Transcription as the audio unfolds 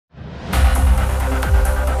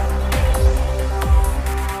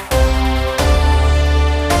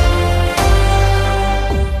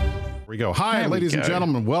go. Hi, ladies and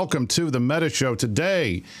gentlemen. Welcome to the Meta Show.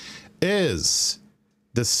 Today is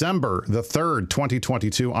December the 3rd,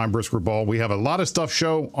 2022. I'm Brisker Ball. We have a lot of stuff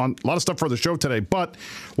for the show today, but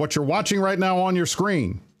what you're watching right now on your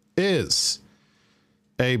screen is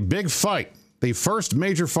a big fight. The first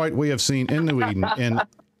major fight we have seen in New Eden in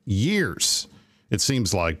years, it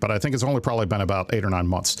seems like, but I think it's only probably been about 8 or 9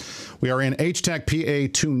 months. We are in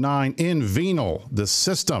H-PA29 in Venal. The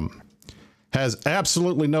system has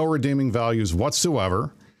absolutely no redeeming values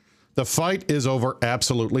whatsoever. The fight is over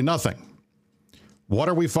absolutely nothing. What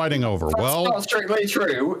are we fighting over? That's not strictly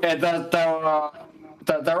true. There are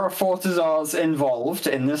Fortizars involved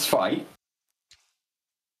in this fight.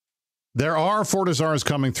 There are Fortizars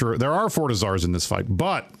coming through. There are Fortizars in this fight,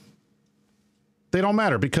 but they don't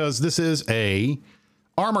matter because this is a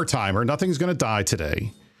armor timer. Nothing's going to die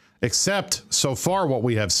today, except so far what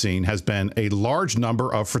we have seen has been a large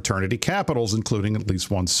number of fraternity capitals, including at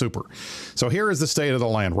least one super. So here is the state of the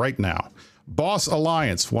land right now. Boss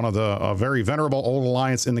Alliance, one of the very venerable old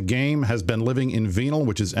alliance in the game, has been living in Venal,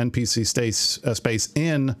 which is NPC space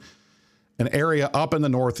in an area up in the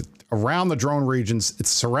north around the drone regions. It's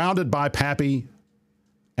surrounded by Pappy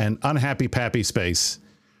and unhappy Pappy space.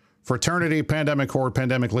 Fraternity, Pandemic Horde,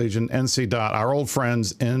 Pandemic Legion, NC Dot, our old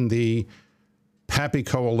friends in the Pappy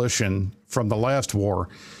Coalition from the last war.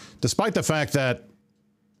 Despite the fact that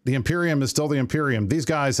the Imperium is still the Imperium, these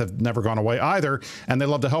guys have never gone away either, and they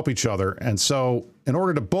love to help each other. And so in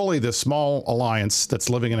order to bully this small alliance that's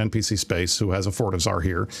living in NPC space, who has a Fortizar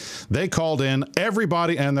here, they called in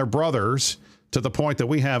everybody and their brothers to the point that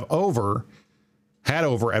we had over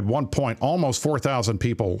at one point almost 4,000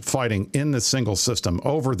 people fighting in this single system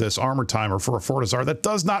over this armor timer for a Fortizar that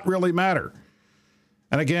does not really matter.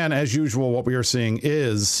 And again, as usual, what we are seeing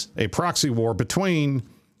is a proxy war between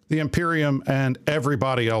the Imperium and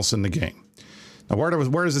everybody else in the game. Now, where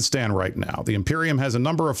does it stand right now? The Imperium has a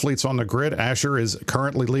number of fleets on the grid. Asher is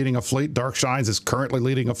currently leading a fleet. Dark Shines is currently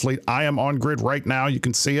leading a fleet. I am on grid right now. You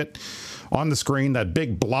can see it on the screen. That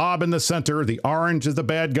big blob in the center. The orange is the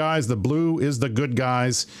bad guys. The blue is the good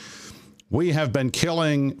guys. We have been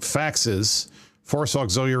killing faxes, force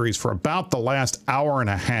auxiliaries, for about the last hour and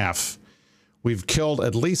a half. We've killed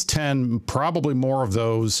at least 10, probably more of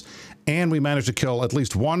those, and we managed to kill at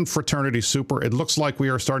least one fraternity super. It looks like we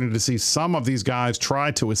are starting to see some of these guys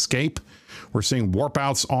try to escape. We're seeing warp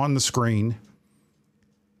outs on the screen.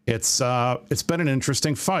 It's been an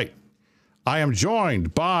interesting fight. I am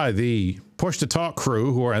joined by the Push to Talk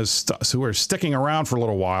crew who are sticking around for a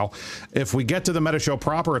little while. If we get to the Meta Show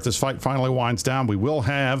proper, if this fight finally winds down, we will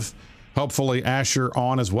have hopefully Asher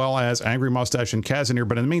on, as well as Angry Mustache and Kazanir.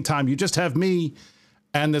 But in the meantime, you just have me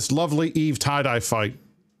and this lovely Eve tie-dye fight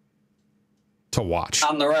to watch.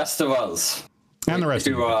 And the rest of us. And the rest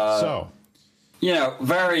of us. So, you know,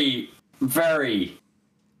 very, very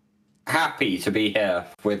happy to be here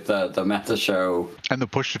with the Meta Show. And the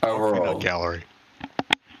Push to Talk gallery.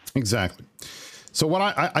 Exactly. So what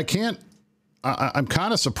I'm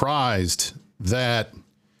kind of surprised that,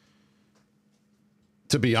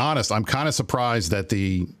 to be honest, I'm kind of surprised that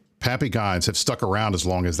the Pappy guys have stuck around as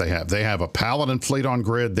long as they have. They have a Paladin fleet on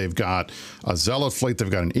grid. They've got a Zealot fleet.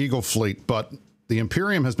 They've got an Eagle fleet. But the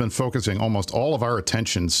Imperium has been focusing almost all of our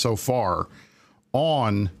attention so far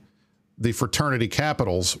on the fraternity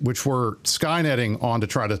capitals, which were skynetting on to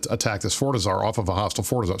try to attack this Fortizar off of a hostile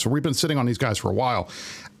Fortizar. So we've been sitting on these guys for a while.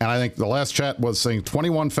 And I think the last chat was saying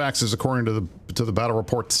 21 faxes, according to the battle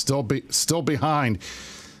report, still behind.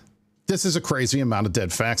 This is a crazy amount of dead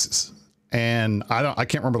faxes. And I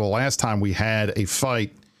can't remember the last time we had a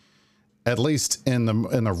fight, at least in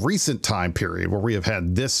the recent time period, where we have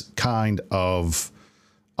had this kind of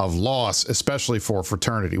loss, especially for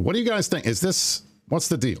fraternity. What do you guys think? What's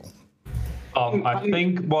the deal? I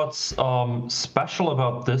think what's special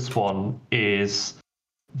about this one is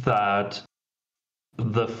that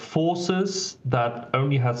the forces that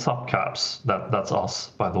only had subcaps, that's us,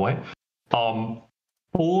 by the way,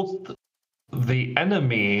 forced the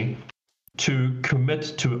enemy to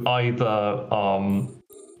commit to either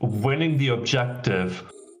winning the objective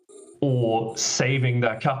or saving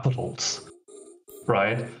their capitals,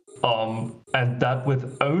 right? And that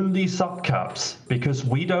with only subcaps, because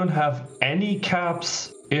we don't have any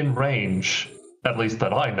caps in range, at least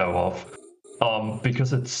that I know of,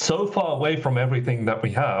 because it's so far away from everything that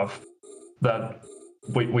we have that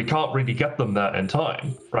we can't really get them there in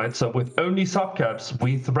time, right? So with only subcaps,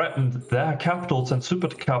 we threatened their capitals and super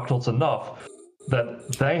capitals enough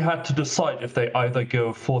that they had to decide if they either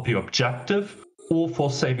go for the objective or for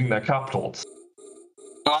saving their capitals.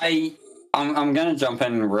 I I'm gonna jump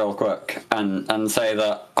in real quick and say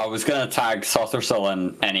that I was gonna tag Sothersil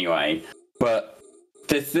in anyway, but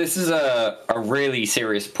this is a really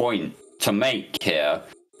serious point to make here,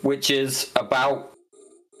 which is about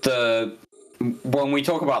when we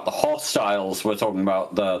talk about the hostiles, we're talking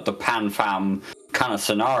about the pan-fam kind of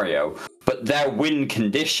scenario, but their win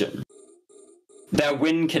condition.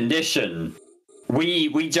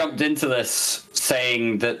 We jumped into this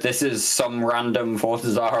saying that this is some random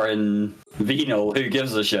Fortizar in Venal, who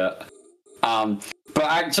gives a shit. But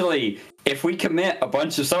actually, if we commit a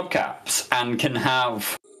bunch of subcaps and can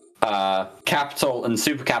have capital and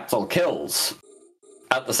super capital kills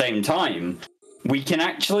at the same time, we can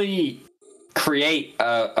actually create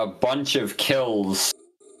a bunch of kills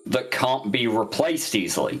that can't be replaced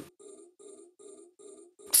easily.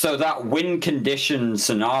 So that win condition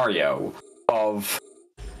scenario of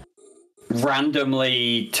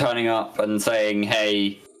randomly turning up and saying,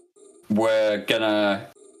 "Hey, we're gonna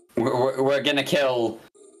kill,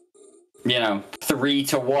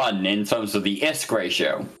 3-1 in terms of the ISK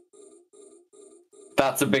ratio."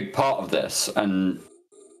 That's a big part of this, and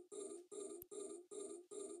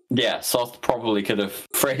yeah, Soth probably could have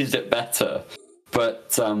phrased it better,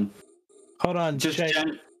 but hold on, just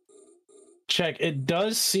check. It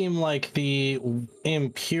does seem like the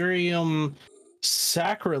Imperium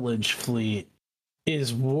Sacrilege fleet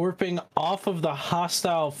is warping off of the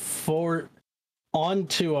hostile fort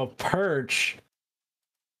onto a perch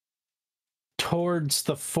towards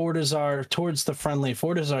the Fortizar, towards the friendly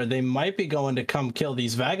Fortizar. They might be going to come kill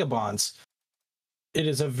these vagabonds. It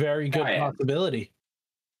is a very good possibility.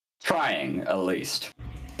 Trying, at least.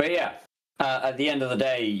 But yeah, at the end of the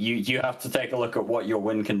day, you have to take a look at what your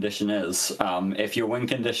win condition is. If your win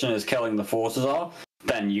condition is killing the Fortizar,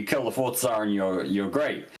 then you kill the Fortizar and you're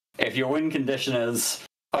great. If your win condition is,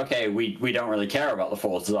 okay, we don't really care about the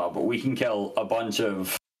Fortizar, but we can kill a bunch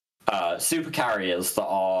of super carriers that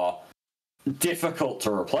are difficult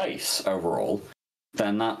to replace overall,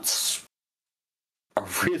 then that's a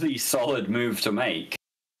really solid move to make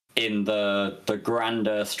in the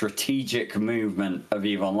grander strategic movement of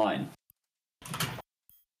EVE Online.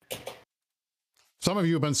 Some of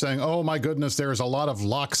you have been saying, oh my goodness, there's a lot of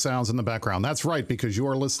lock sounds in the background. That's right, because you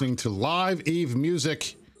are listening to live EVE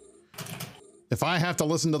music. If I have to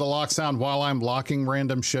listen to the lock sound while I'm locking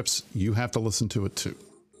random ships, you have to listen to it too.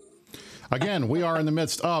 Again, we are in the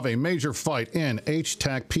midst of a major fight in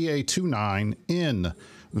H-PA29 in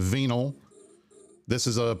Venal. This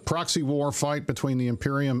is a proxy war fight between the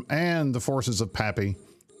Imperium and the forces of Pappy,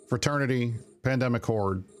 Fraternity, Pandemic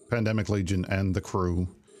Horde, Pandemic Legion, and the crew.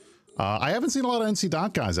 I haven't seen a lot of NC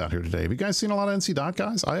Dot guys out here today. Have you guys seen a lot of NC Dot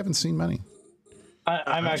guys? I haven't seen many.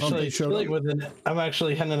 I'm actually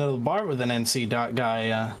heading to the bar with an NC Dot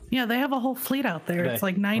guy. Yeah, they have a whole fleet out there. Today. It's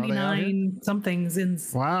like 99 somethings in.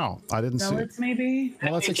 Wow, I didn't see it. Maybe.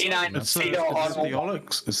 Well, that's It's the Onyx.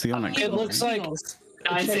 It's the Onyx. It looks like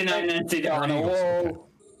 99 NC on the wall.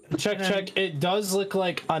 Check. It does look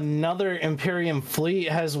like another Imperium fleet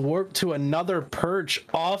has warped to another perch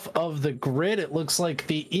off of the grid. It looks like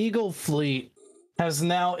the Eagle fleet has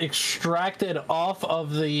now extracted off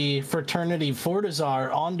of the Fraternity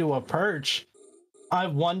Fortizar onto a perch. I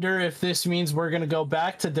wonder if this means we're going to go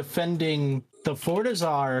back to defending the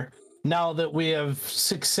Fortizar now that we have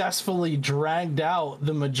successfully dragged out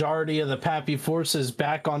the majority of the Pappy forces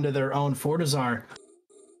back onto their own Fortizar.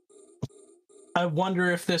 I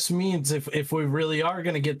wonder if this means if we really are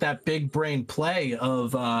going to get that big brain play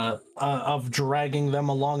of dragging them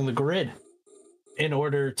along the grid in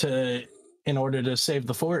order to save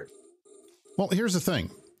the fort. Well, here's the thing.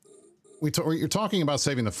 You're talking about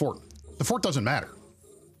saving the fort. The fort doesn't matter.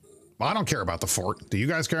 Well, I don't care about the fort. Do you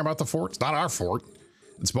guys care about the fort? It's not our fort.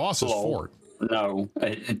 It's Boss's fort. No.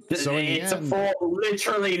 It's a fort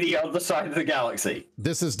literally the other side of the galaxy.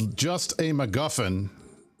 This is just a MacGuffin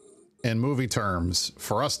in movie terms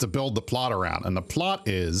for us to build the plot around. And the plot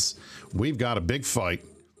is we've got a big fight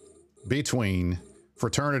between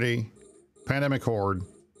Fraternity, Pandemic Horde,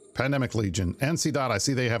 Pandemic Legion, NC Dot. I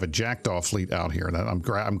see they have a Jackdaw fleet out here. I'm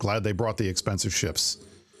glad they brought the expensive ships.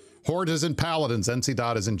 Horde is in Paladins, NC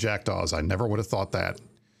Dot is in Jackdaws. I never would have thought that.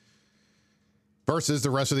 Versus the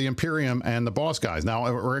rest of the Imperium and the Boss guys.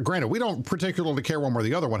 Now, granted, we don't particularly care one way or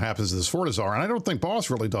the other what happens to this Fortizar, and I don't think Boss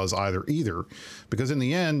really does either, because in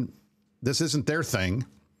the end, this isn't their thing.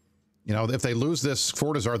 You know, if they lose this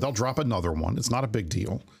Fortizar, they'll drop another one. It's not a big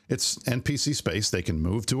deal. It's NPC space. They can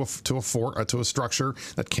move to a fort, to a structure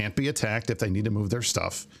that can't be attacked if they need to move their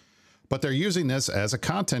stuff. But they're using this as a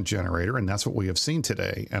content generator, and that's what we have seen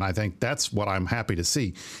today. And I think that's what I'm happy to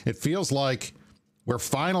see. It feels like we're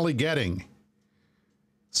finally getting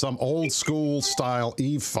some old school style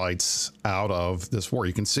Eve fights out of this war.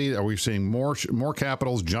 You can see that we're seeing more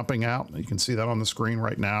capitals jumping out. You can see that on the screen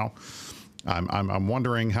right now. I'm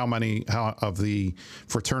wondering how of the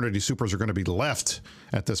fraternity supers are going to be left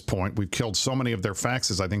at this point. We've killed so many of their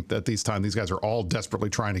faxes. I think that these guys are all desperately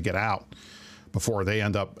trying to get out before they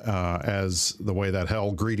end up as the way that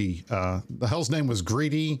Hell Greedy. The Hell's name was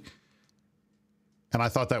Greedy, and I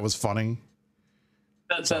thought that was funny.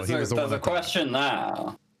 There's a question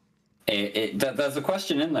there. There's a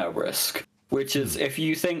question in there, Risk, which is if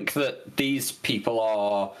you think that these people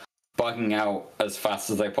are bugging out as fast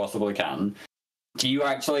as they possibly can, do you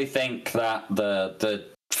actually think that the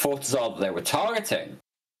Fortizar that they were targeting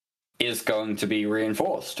is going to be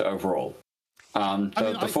reinforced overall?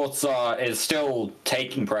 The Fortizar is still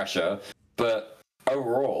taking pressure, but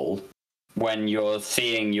overall, when you're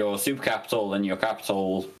seeing your super capital and your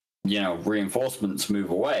capital, reinforcements move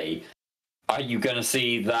away, are you going to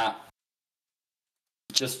see that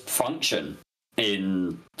just function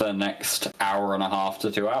in the next hour and a half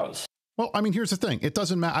to 2 hours? Well, I mean, here's the thing. It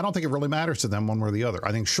doesn't matter. I don't think it really matters to them one way or the other.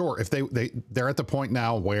 I think, sure, if they're at the point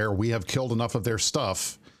now where we have killed enough of their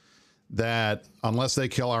stuff that unless they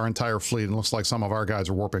kill our entire fleet, and it looks like some of our guys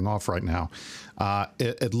are warping off right now.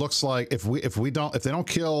 It looks like if they don't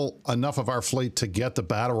kill enough of our fleet to get the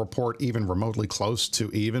battle report even remotely close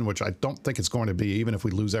to even, which I don't think it's going to be, even if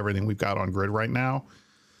we lose everything we've got on grid right now,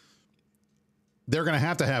 they're going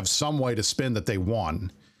to have some way to spin that they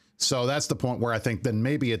won. So that's the point where I think then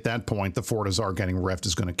maybe at that point the Fortizar getting refed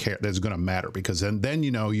is going to matter, because then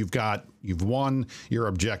you've won your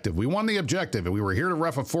objective. We won the objective, and we were here to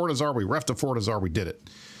ref a Fortizar. We refed a Fortizar. We did it.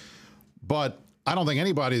 But I don't think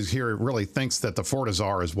anybody here really thinks that the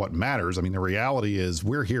Fortizar is what matters. I mean, the reality is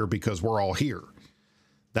we're here because we're all here.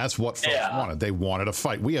 That's what folks wanted. They wanted a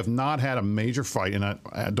fight. We have not had a major fight. And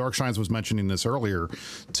Darkshines was mentioning this earlier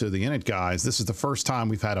to the Init guys. This is the first time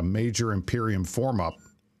we've had a major Imperium form-up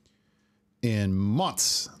in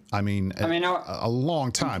months. I mean, a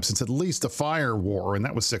long time, since at least the Fire War, and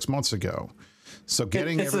that was 6 months ago. So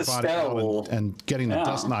getting everybody out and getting the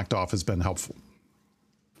dust knocked off has been helpful.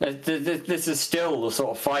 This is still the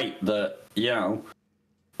sort of fight that,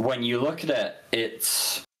 when you look at it,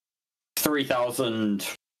 it's 3,000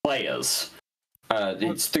 players.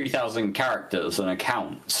 It's 3,000 characters and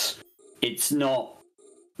accounts. It's not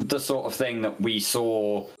the sort of thing that we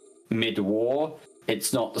saw mid-war.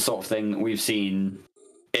 It's not the sort of thing that we've seen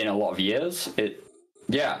in a lot of years. It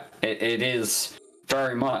is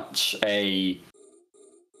very much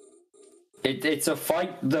it's a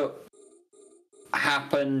fight that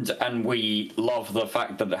happened, and we love the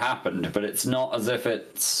fact that it happened, but it's not as if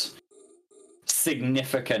it's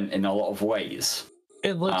significant in a lot of ways.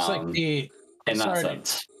 It looks like that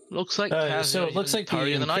sense. Looks like so it looks like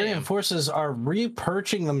the Imperium forces are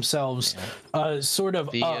repurching themselves sort of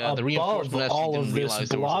above all of this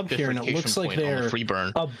blob here, and it looks like they're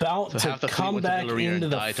about to come back into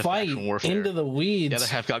the fight, into the weeds. The other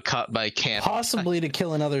half got caught by camp, possibly to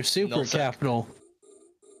kill another super capital.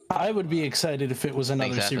 I would be excited if it was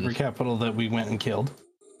another super capital that we went and killed.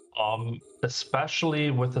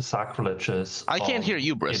 Especially with the sacrileges. I can't hear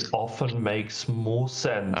you, Brisk. It often makes more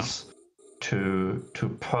sense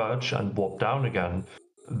to purge and warp down again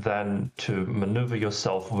than to maneuver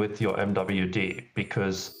yourself with your MWD,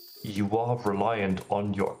 because you are reliant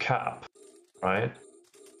on your cap, right?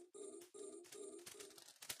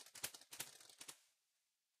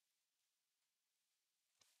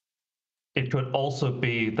 It could also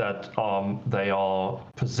be that they are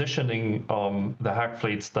positioning the hack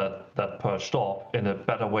fleets that purged off in a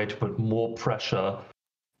better way to put more pressure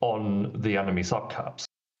on the enemy subcaps.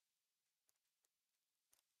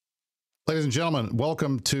 Ladies and gentlemen,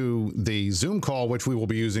 welcome to the Zoom call, which we will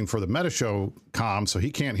be using for the Meta Show comm, so he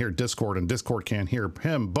can't hear Discord and Discord can't hear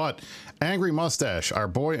him. But Angry Mustache, our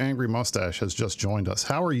boy Angry Mustache, has just joined us.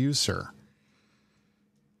 How are you, sir?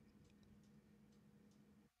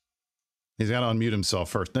 He's got to unmute himself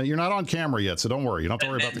first. Now, you're not on camera yet, so don't worry. You don't have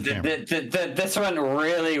to worry about the camera. This went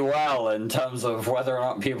really well in terms of whether or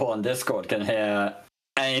not people on Discord can hear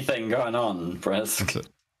anything going on, Brisk.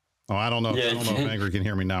 Oh, I don't know. I don't know if Angry can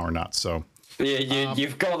hear me now or not. So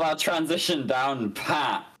you've got that transition down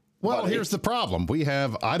pat. Well, here's the problem.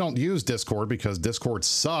 I don't use Discord because Discord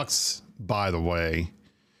sucks, by the way.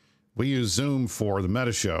 We use Zoom for the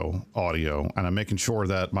Meta Show audio, and I'm making sure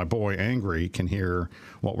that my boy Angry can hear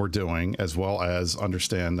what we're doing, as well as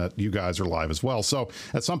understand that you guys are live as well. So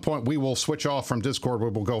at some point we will switch off from Discord. We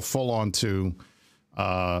will go full on to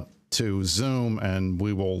Zoom, and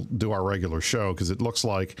we will do our regular show, because it looks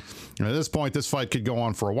like at this point this fight could go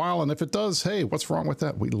on for a while, and if it does, hey, what's wrong with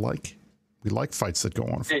that? We like We like fights that go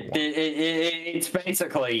on for a while. It's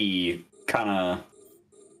basically kind of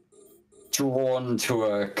drawn to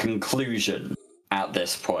a conclusion at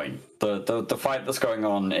this point. The fight that's going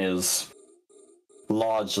on is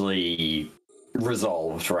largely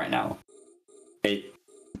resolved right now.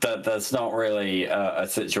 There's not really a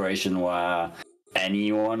situation where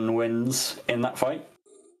anyone wins in that fight.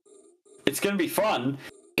 It's going to be fun.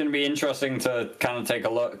 It's going to be interesting to kind of take a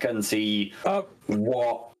look and see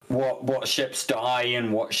what ships die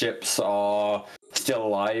and what ships are still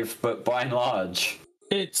alive. But by and large,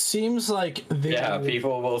 it seems like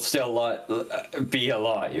people will still be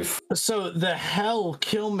alive. So the Hell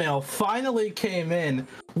kill mail finally came in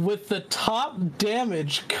with the top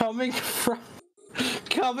damage coming from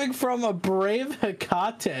a brave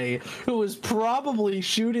Hecate who was probably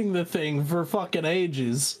shooting the thing for fucking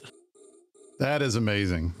ages. That is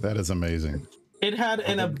amazing. That is amazing. It had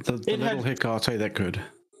the little Hecate that could.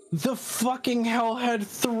 The fucking Hell had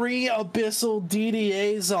 3 abyssal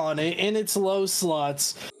DDAs on it in its low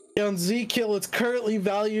slots. On Z-Kill, it's currently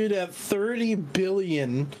valued at 30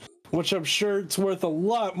 billion, which I'm sure it's worth a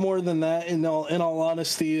lot more than that in all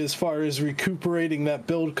honesty, as far as recuperating that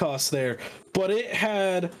build cost there. But it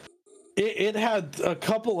had a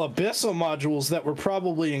couple abyssal modules that were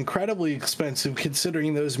probably incredibly expensive,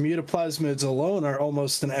 considering those mutaplasmids alone are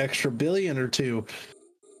almost an extra billion or two.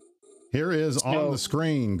 Here is on the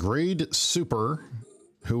screen Greed Super,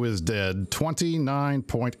 who is dead.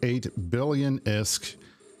 29.8 billion ISK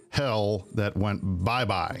Hell that went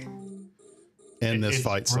bye-bye in this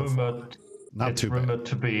fight. It's rumored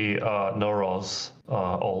to be Nora's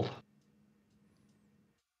ult.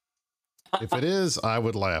 If it is, I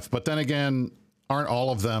would laugh. But then again, aren't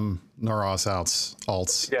all of them Noros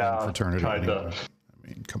alts in Fraternity? Anyway? I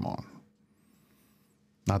mean, come on.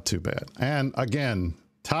 Not too bad. And again,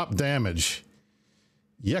 top damage.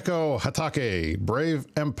 Yeko Hatake, Brave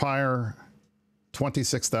Empire,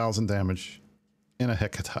 26,000 damage in a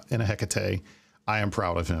Hecate. I am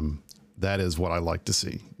proud of him. That is what I like to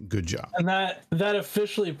see. Good job. And that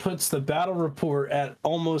officially puts the battle report at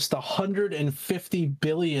almost 150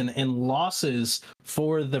 billion in losses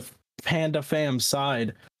for the Panda Fam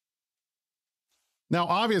side. Now,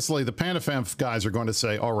 obviously, the Panda Fam guys are going to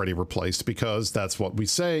say already replaced because that's what we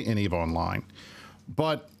say in EVE Online.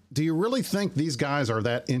 But do you really think these guys are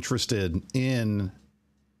that interested in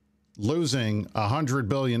losing 100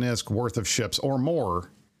 billion ISK worth of ships or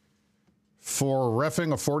more for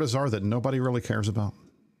reffing a Fortizar that nobody really cares about?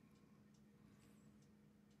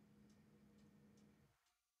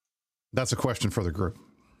 That's a question for the group.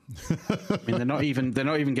 I mean, they're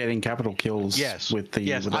not even getting capital kills. With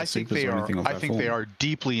the I think they are. I think they are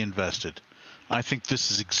deeply invested. I think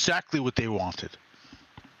this is exactly what they wanted.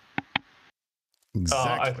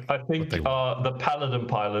 Exactly. I think the Paladin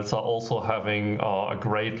pilots are also having a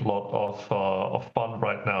great lot of fun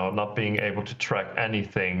right now, not being able to track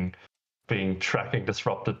anything, being tracking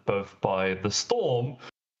disrupted both by the storm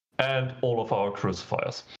and all of our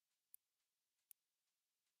crucifiers.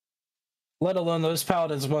 Let alone those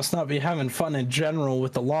paladins must not be having fun in general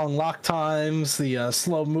with the long lock times, the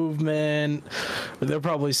slow movement. They're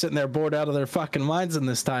probably sitting there bored out of their fucking minds in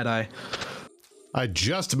this tie-dye. I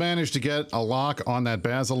just managed to get a lock on that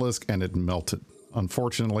Basilisk and it melted.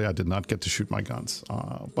 Unfortunately, I did not get to shoot my guns.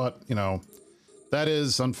 But, you know, that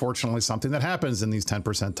is unfortunately something that happens in these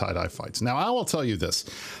 10% tie-dye fights. Now, I will tell you this.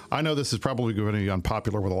 I know this is probably going to be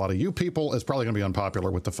unpopular with a lot of you people. It's probably going to be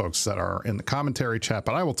unpopular with the folks that are in the commentary chat,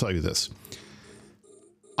 but I will tell you this.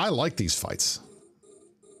 I like these fights.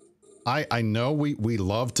 I know we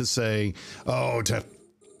love to say, oh,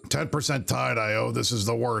 10% tie-dye, oh, this is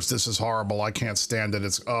the worst, this is horrible, I can't stand it,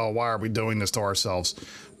 it's, oh, why are we doing this to ourselves?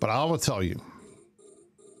 But I will tell you,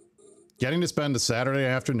 getting to spend a Saturday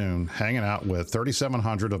afternoon hanging out with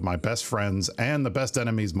 3,700 of my best friends and the best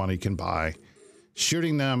enemies money can buy,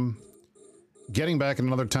 shooting them, getting back in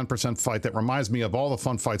another 10% fight that reminds me of all the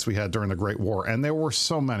fun fights we had during the Great War, and there were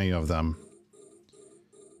so many of them.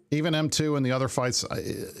 Even M2 and the other fights,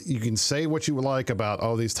 you can say what you like about,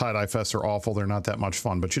 oh, these tie-dye fests are awful, they're not that much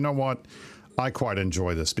fun. But you know what? I quite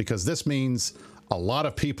enjoy this because this means a lot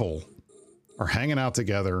of people are hanging out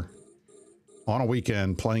together on a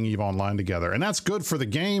weekend playing EVE Online together. And that's good for the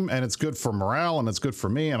game, and it's good for morale, and it's good for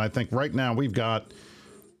me. And I think right now we've got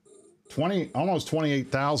almost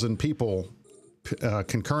 28,000 people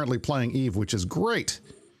concurrently playing EVE, which is great.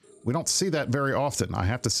 We don't see that very often, I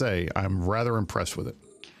have to say. I'm rather impressed with it.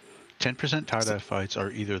 10% tie-dye fights are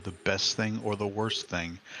either the best thing or the worst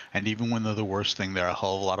thing, and even when they're the worst thing, they're a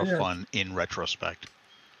hell of a lot of fun in retrospect.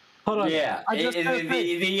 Hold on. Yeah,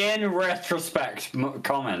 the in retrospect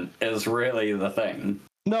comment is really the thing.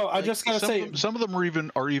 No, I just gotta say, some of them are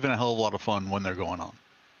even a hell of a lot of fun when they're going on.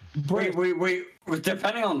 We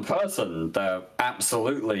depending on the person, they're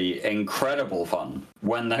absolutely incredible fun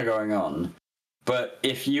when they're going on. But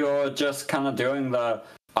if you're just kind of doing the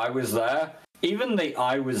I was there, even the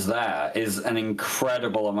I was there is an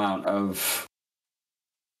incredible amount of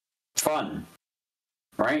fun,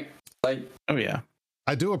 right? Like, oh yeah.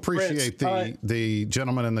 I do appreciate the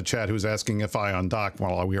gentleman in the chat who's asking if I undock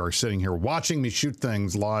while we are sitting here watching me shoot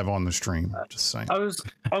things live on the stream. Just saying.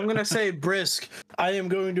 I'm gonna say, Brisk, I am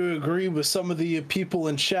going to agree with some of the people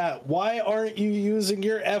in chat. Why aren't you using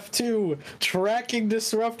your F2 tracking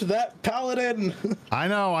disrupt that paladin? I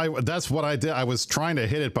know. That's what I did. I was trying to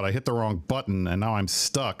hit it, but I hit the wrong button, and now I'm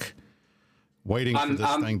stuck waiting for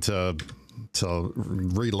this thing to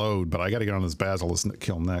reload. But I got to get on this basilisk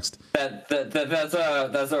kill next. There's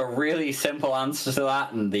a really simple answer to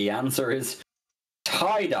that, and the answer is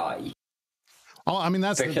tie-dye. Oh, I mean,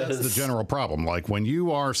 that's the general problem. Like, when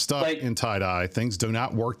you are stuck in tie-dye, things do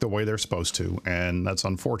not work the way they're supposed to, and that's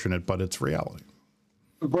unfortunate, but it's reality.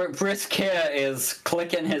 Brisk here is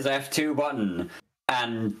clicking his F2 button,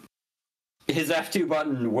 and his F2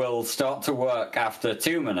 button will start to work after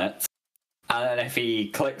 2 minutes, and then if he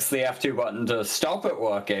clicks the F2 button to stop it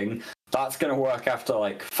working, that's going to work after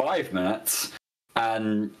like 5 minutes,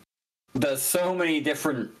 and there's so many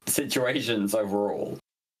different situations overall,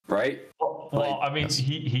 right? Well, I mean,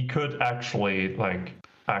 he could actually like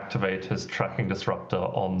activate his tracking disruptor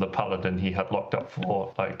on the paladin he had locked up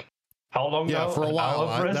for like how long? Yeah, now? for a while.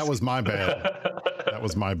 That was my bad. That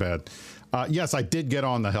was my bad. Yes, I did get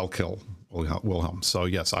on the Hell Kill, Wilhelm. So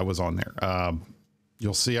yes, I was on there.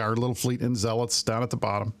 You'll see our little fleet in Zealots down at the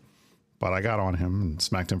bottom, but I got on him and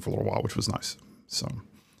smacked him for a little while, which was nice. So,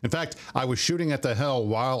 in fact, I was shooting at the Hell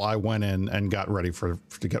while I went in and got ready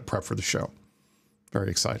to get prep for the show. Very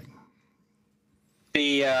exciting.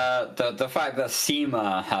 The fact that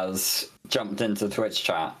Seema has jumped into Twitch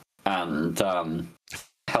chat and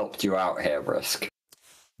helped you out here, Brisk.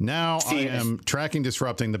 Now I am tracking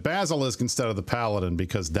disrupting the Basilisk instead of the Paladin,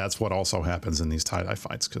 because that's what also happens in these tie-dye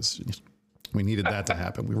fights, because we needed that to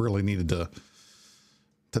happen. We really needed to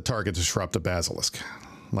target disrupt a Basilisk.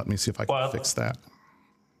 Let me see if I can fix that.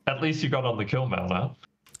 At least you got on the kill now.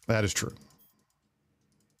 That is true.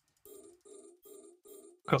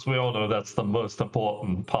 Because we all know that's the most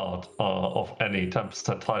important part of any Tempest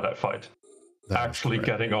tie-dye fight. Actually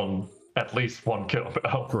getting on at least one kill.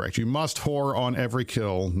 Correct. You must whore on every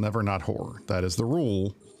kill, never not whore. That is the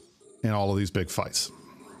rule in all of these big fights.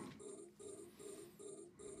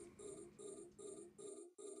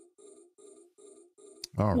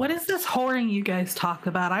 What is this whoring you guys talk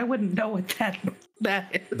about? I wouldn't know what that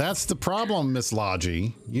is. That's the problem, Miss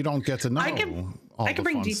Logie. You don't get to know. I can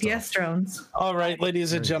bring GPS drones. All right,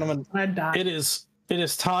 ladies and gentlemen, it is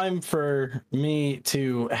time for me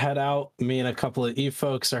to head out. Me and a couple of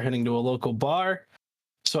folks are heading to a local bar.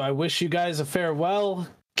 So I wish you guys a farewell.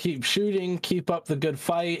 Keep shooting, keep up the good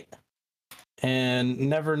fight, and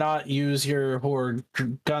never not use your horde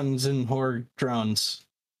guns and horde drones.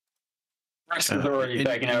 Brisk is already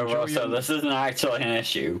taken over, so this isn't actually an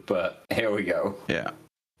issue, but here we go. Yeah.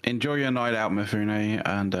 Enjoy your night out, Mifune,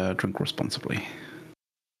 and drink responsibly.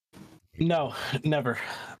 No, never.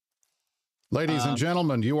 Ladies and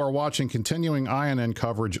gentlemen, you are watching continuing INN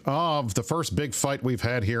coverage of the first big fight we've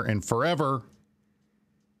had here in forever.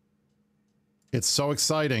 It's so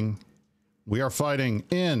exciting. We are fighting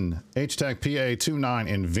in H-PA29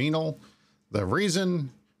 in Venal. The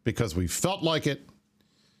reason, because we felt like it.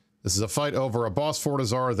 This is a fight over a boss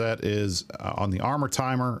Fortizar that is on the armor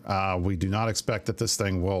timer. We do not expect that this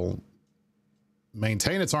thing will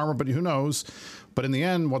maintain its armor, but who knows? But in the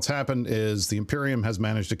end, what's happened is the Imperium has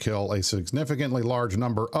managed to kill a significantly large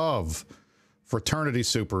number of Fraternity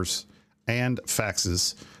supers and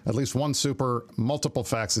faxes. At least one super, multiple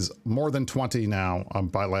faxes, more than 20 now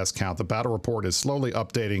by last count. The battle report is slowly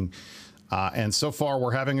updating. And so far,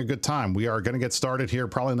 we're having a good time. We are going to get started here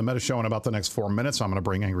probably in the meta show in about the next 4 minutes. I'm going to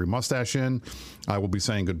bring Angry Mustache in. I will be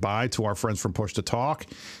saying goodbye to our friends from Push to Talk,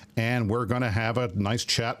 and we're going to have a nice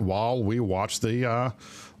chat while we watch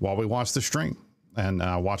the stream and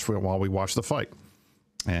while we watch the fight.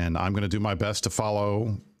 And I'm going to do my best to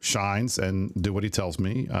follow Shines and do what he tells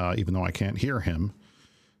me, even though I can't hear him,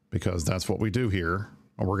 because that's what we do here,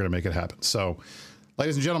 and we're going to make it happen. So,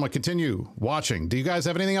 ladies and gentlemen, continue watching. Do you guys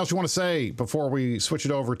have anything else you want to say before we switch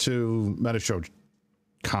it over to Metashow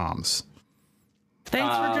comms?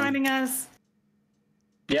 Thanks for joining us.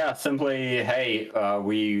 Yeah, simply, hey,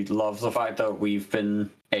 we love the fact that we've been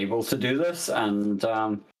able to do this, and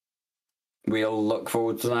we'll look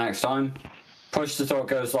forward to the next time. Push to Talk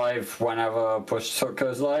goes live whenever Push to Talk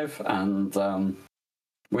goes live, and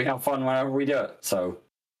we have fun whenever we do it. So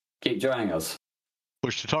keep joining us.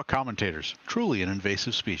 Push to Talk commentators, truly an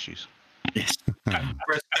invasive species. Yes.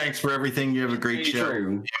 Chris, thanks for everything. You have a great show. True.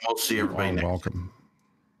 And we'll see everybody next. Welcome.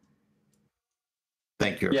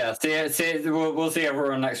 Thank you. Yeah, we'll see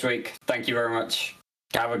everyone next week. Thank you very much.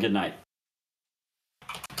 Have a good night.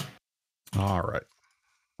 All right.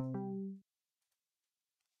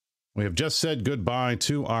 We have just said goodbye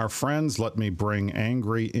to our friends. Let me bring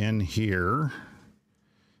Angry in here.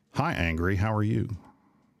 Hi, Angry. How are you?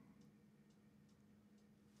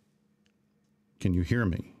 Can you hear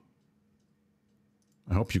me?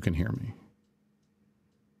 I hope you can hear me.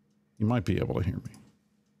 You might be able to hear me.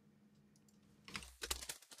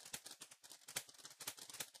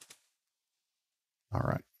 All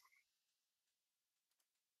right.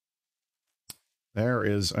 There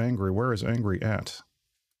is Angry. Where is Angry at?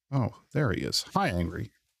 Oh, there he is. Hi,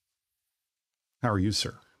 Angry. How are you,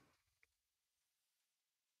 sir?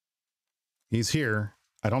 He's here.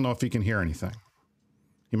 I don't know if he can hear anything.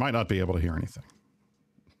 He might not be able to hear anything.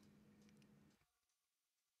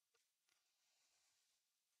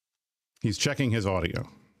 He's checking his audio.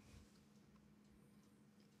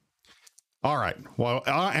 All right. While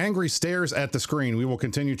Angry stares at the screen, we will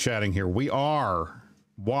continue chatting here. We are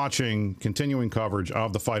watching continuing coverage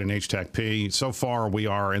of the fight in H-TAC-P. So far, we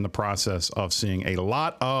are in the process of seeing a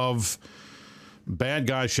lot of bad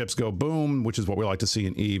guy ships go boom, which is what we like to see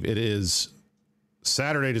in EVE. It is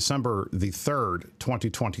Saturday, December the 3rd,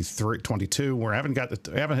 2022. We haven't hit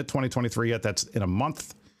 2023 yet. That's in a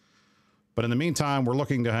month. But in the meantime, we're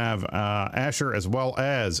looking to have Asher as well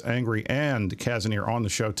as Angry and Kazanir on the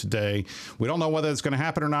show today. We don't know whether it's going to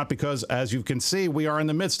happen or not because, as you can see, we are in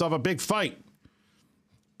the midst of a big fight.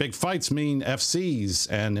 Big fights mean FCs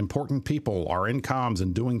and important people are in comms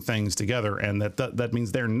and doing things together, and that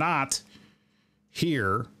means they're not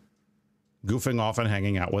here goofing off and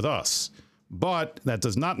hanging out with us. But that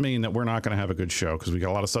does not mean that we're not going to have a good show because we got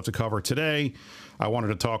a lot of stuff to cover today. I wanted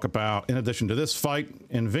to talk about, in addition to this fight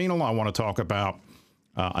in Venal, I want to talk about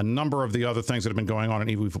a number of the other things that have been going on in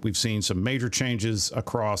EVE. We've seen some major changes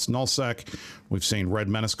across nullsec. We've seen Red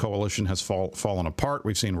Menace Coalition has fallen apart.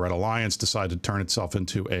 We've seen Red Alliance decide to turn itself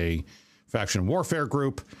into a faction warfare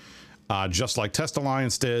group, just like Test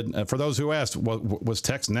Alliance did. For those who asked, was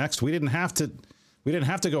Text next? We didn't have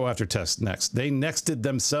to go after Test next. They nexted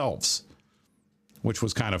themselves, which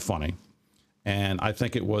was kind of funny. And I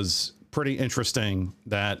think it was pretty interesting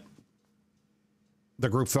that the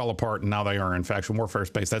group fell apart and now they are in faction warfare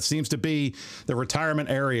space. That seems to be the retirement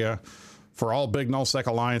area for all big nullsec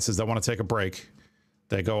alliances that want to take a break.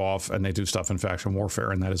 They go off and they do stuff in faction warfare,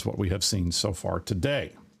 and that is what we have seen so far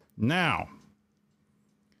today. Now,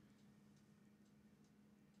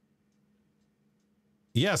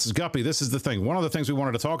 yes, Guppy, this is the thing. One of the things we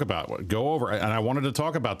wanted to talk about, go over, and I wanted to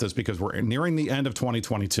talk about this because we're nearing the end of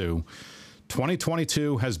 2022.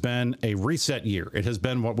 2022 has been a reset year. It has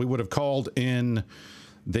been what we would have called in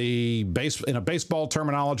a baseball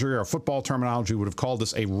terminology or a football terminology, would have called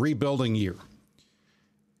this a rebuilding year.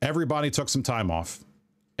 Everybody took some time off.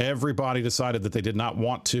 Everybody decided that they did not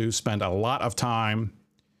want to spend a lot of time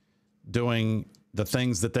doing the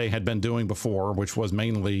things that they had been doing before, which was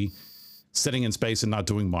mainly sitting in space and not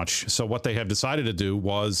doing much. So what they have decided to do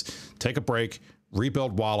was take a break,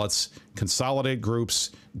 rebuild wallets, consolidate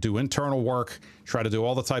groups, do internal work, try to do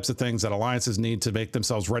all the types of things that alliances need to make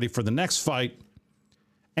themselves ready for the next fight,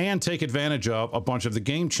 and take advantage of a bunch of the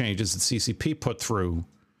game changes that CCP put through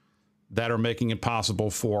that are making it possible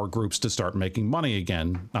for groups to start making money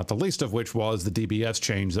again, not the least of which was the DBS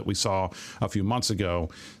change that we saw a few months ago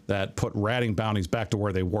that put ratting bounties back to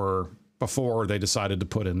where they were before they decided to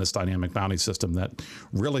put in this dynamic bounty system that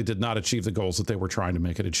really did not achieve the goals that they were trying to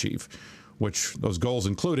make it achieve, which those goals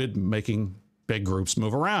included making big groups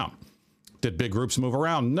move around. Did big groups move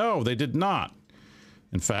around? No, they did not.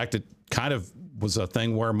 In fact, it kind of was a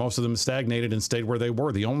thing where most of them stagnated and stayed where they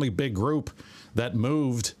were. The only big group that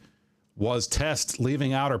moved was Test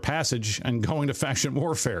leaving Outer Passage and going to faction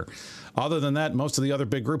warfare. Other than that, most of the other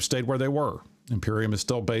big groups stayed where they were. Imperium is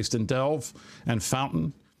still based in Delve and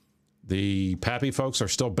Fountain. The Pappy folks are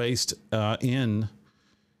still based in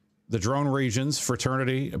the drone regions.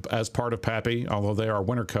 Fraternity, as part of Pappy, although they are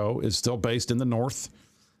Winterco, is still based in the north.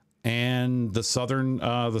 And the southeastern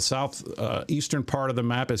part of the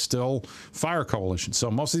map is still Fire Coalition.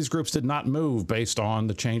 So most of these groups did not move based on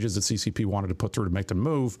the changes that CCP wanted to put through to make them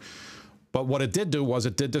move. But what it did do was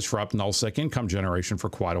it did disrupt nullsec income generation for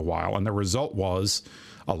quite a while. And the result was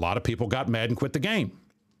a lot of people got mad and quit the game.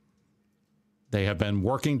 They have been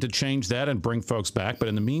working to change that and bring folks back. But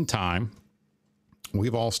in the meantime,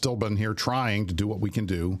 we've all still been here trying to do what we can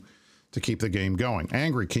do to keep the game going.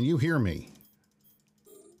 Angry, can you hear me?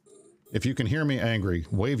 If you can hear me, Angry,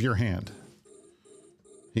 wave your hand.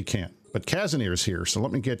 He can't. But Kazanir's here, so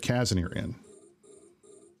let me get Kazanir in.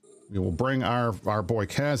 We will bring our boy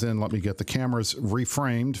Kaz in. Let me get the cameras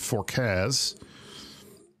reframed for Kaz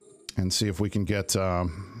and see if we can get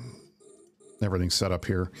everything set up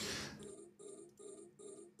here.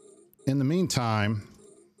 In the meantime,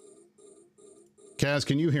 Kaz,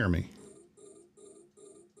 can you hear me?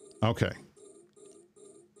 Okay.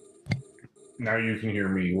 Now you can hear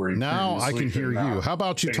me. Now I can hear you. How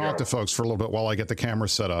about you talk to folks for a little bit while I get the camera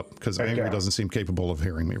set up? Because Angry doesn't seem capable of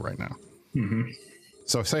hearing me right now. Mm-hmm.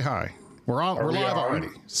 So say hi. We're live already.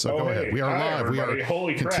 So go ahead. We are live. Everybody. We are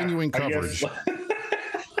Holy continuing crap. coverage.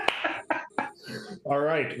 All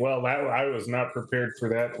right. Well, I was not prepared for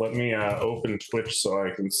that. Let me open Twitch so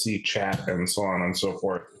I can see chat and so on and so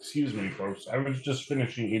forth. Excuse me, folks. I was just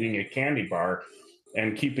finishing eating a candy bar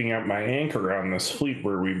and keeping up my anchor on this fleet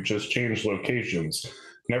where we've just changed locations.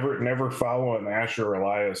 Never follow an Asher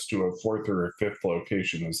Elias to a 4th or a 5th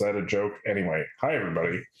location. Is that a joke? Anyway, hi,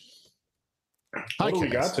 everybody. What do we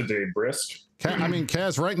got today, Brisk?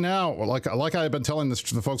 Kaz, right now, like I've been telling the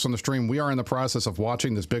folks on the stream, we are in the process of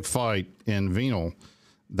watching this big fight in Venal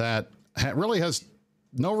that really has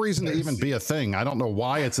no reason to even be a thing. I don't know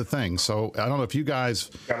why it's a thing. So I don't know if you guys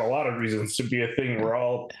got a lot of reasons to be a thing. We're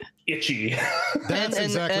all itchy. That's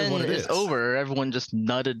exactly what it is. It's over. Everyone just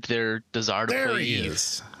nutted their desire to play. There he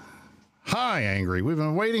is. Hi, Angry. We've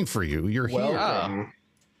been waiting for you. You're here.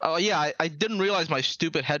 Oh yeah, I didn't realize my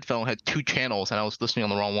stupid headphone had 2 channels and I was listening on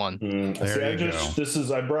the wrong one. There you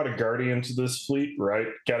go. I brought a Guardian to this fleet, right?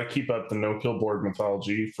 Got to keep up the no-kill board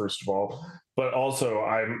mythology first of all, but also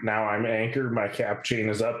I'm anchored. My cap chain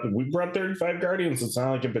is up. We brought 35 Guardians. It's not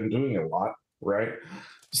like I've been doing a lot, right?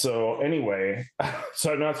 So anyway,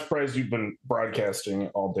 so I'm not surprised you've been broadcasting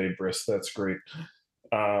all day, Briss. That's great.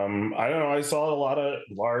 I don't know. I saw a lot of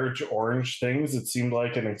large orange things. It seemed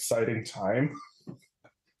like an exciting time.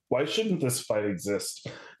 Why shouldn't this fight exist?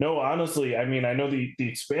 No, honestly, I know the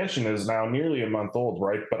expansion is now nearly a month old,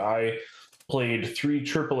 right? But I played 3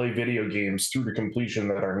 AAA video games through to completion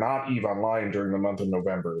that are not EVE Online during the month of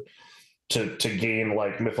November to gain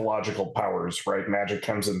like mythological powers, right? Magic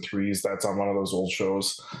comes in 3s. That's on one of those old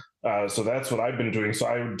shows. So that's what I've been doing. So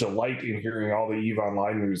I would delight in hearing all the EVE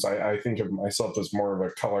Online news. I think of myself as more of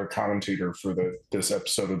a color commentator for this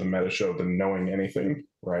episode of the Meta Show than knowing anything,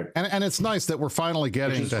 right? And it's nice that we're finally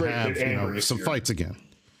getting to have some fights again.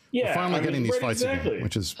 Yeah, we're finally getting these fights again,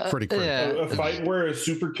 which is pretty cool. A fight where a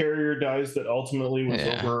super carrier dies that ultimately was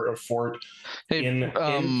over a fort in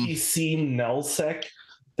NPC Nullsec.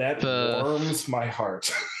 That warms my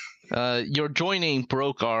heart. Your joining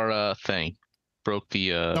broke our thing. Broke the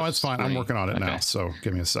no, it's fine. I'm working on it now, so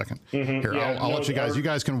give me a second. Here, I'll let you guys. You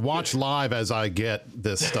guys can watch live as I get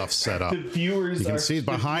this stuff set up. The viewers, you can see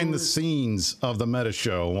behind the scenes of the Meta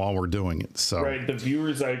Show while we're doing it. So right, the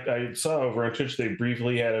viewers I saw over on Twitch, they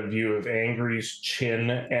briefly had a view of Angry's chin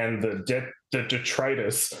and the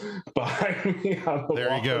detritus behind me on the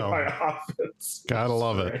wall of my office. Gotta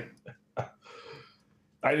love it.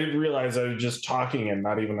 I didn't realize I was just talking and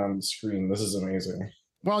not even on the screen. This is amazing.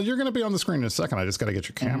 Well, you're going to be on the screen in a second. I just got to get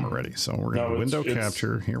your camera ready. So we're going to window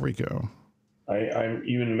capture. Here we go. I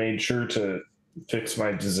even made sure to fix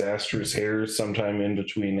my disastrous hair sometime in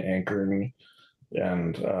between anchoring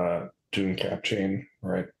and doing cap chain,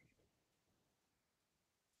 right?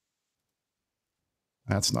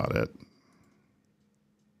 That's not it.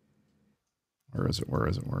 Where is it? Where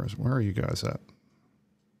is it? Where is it? Where are you guys at?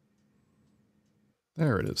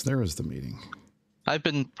 There it is. There is the meeting. I've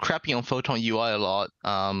been crapping on Photon UI a lot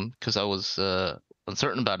because I was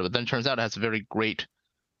uncertain about it, but then it turns out it has a very great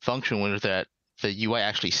function where the UI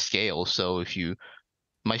actually scales. So if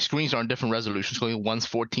my screens are in different resolutions, going one's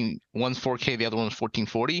 4K, the other one's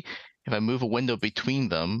 1440. If I move a window between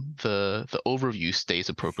them, the overview stays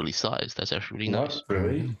appropriately sized. That's actually really nice.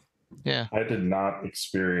 Really? Yeah. I did not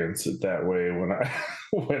experience it that way when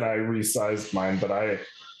I resized mine, but I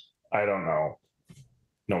don't know.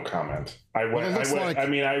 No comment. I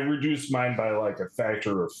reduced mine by like a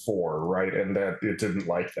factor of 4, right? And that it didn't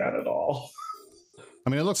like that at all. I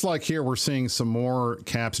mean, it looks like here we're seeing some more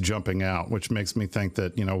caps jumping out, which makes me think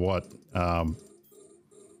that, you know what, the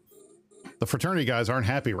fraternity guys aren't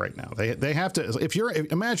happy right now. They have to,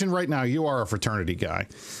 imagine right now you are a fraternity guy.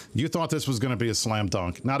 You thought this was going to be a slam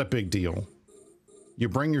dunk, not a big deal. You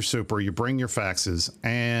bring your super, you bring your faxes,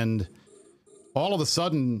 and all of a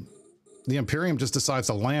sudden the Imperium just decides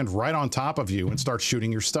to land right on top of you and start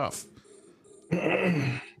shooting your stuff.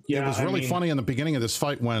 It was really funny in the beginning of this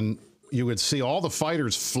fight when you would see all the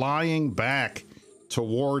fighters flying back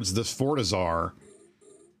towards this Fortizar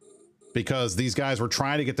because these guys were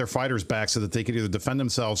trying to get their fighters back so that they could either defend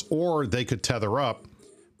themselves or they could tether up,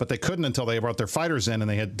 but they couldn't until they brought their fighters in and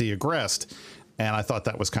they had de-aggressed. And I thought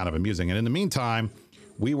that was kind of amusing. And in the meantime,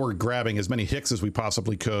 we were grabbing as many hicks as we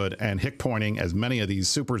possibly could and hick pointing as many of these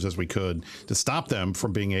supers as we could to stop them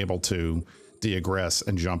from being able to de-aggress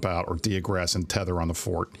and jump out or de-aggress and tether on the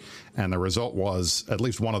fort. And the result was at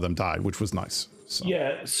least one of them died, which was nice. So.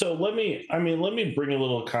 Yeah, so let me bring a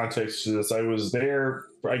little context to this. I was there,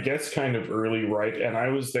 I guess, kind of early, right? And I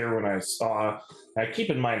was there when I saw. Keep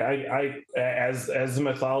in mind, I as the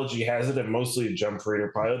mythology has it, I'm mostly a jump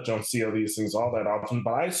freighter pilot. Don't see all these things all that often,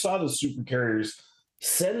 but I saw the super carriers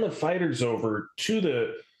send the fighters over to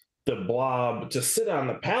the blob to sit on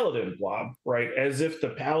the paladin blob, right? As if the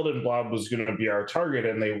paladin blob was going to be our target,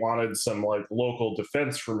 and they wanted some like local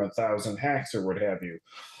defense from 1,000 hacks or what have you.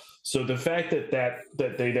 So the fact that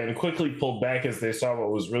they then quickly pulled back as they saw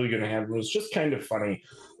what was really going to happen was just kind of funny.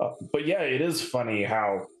 But yeah, it is funny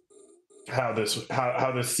how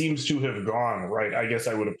this seems to have gone, right? I guess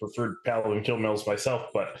I would have preferred Paladin kill mills myself,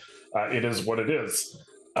 but it is what it is.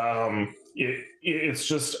 It's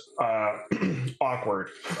just awkward,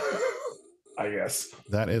 I guess.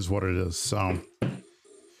 That is what it is. So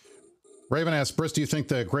Raven asks, Briss, do you think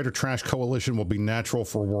the Greater Trash Coalition will be neutral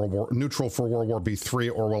for World War B3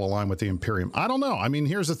 or will align with the Imperium? I don't know. I mean,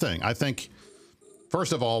 here's the thing. I think,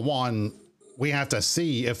 first of all, one, we have to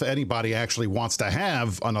see if anybody actually wants to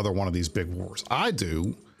have another one of these big wars. I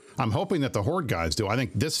do. I'm hoping that the Horde guys do. I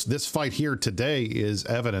think this fight here today is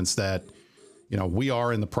evidence that, you know, we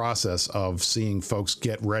are in the process of seeing folks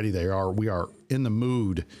get ready. We are in the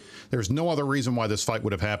mood. There's no other reason why this fight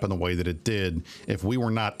would have happened the way that it did if we were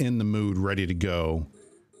not in the mood, ready to go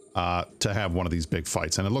to have one of these big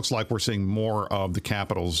fights. And it looks like we're seeing more of the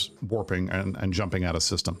capitals warping and jumping out of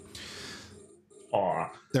system.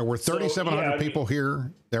 There were 3,700 people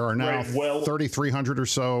here. There are now 3,300 or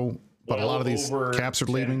so, but a lot of these caps are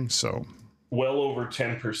leaving. So well over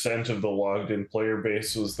 10% of the logged in player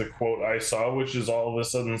base was the quote I saw, which is all of a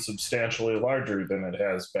sudden substantially larger than it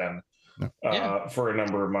has been for a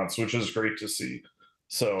number of months, which is great to see.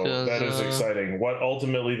 So that is exciting. What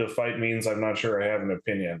ultimately the fight means, I'm not sure I have an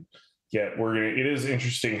opinion yet. It is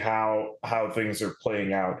interesting how things are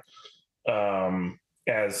playing out.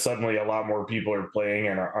 As suddenly a lot more people are playing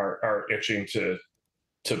and are itching to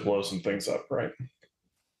blow some things up, right?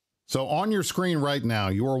 So on your screen right now,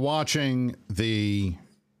 you are watching the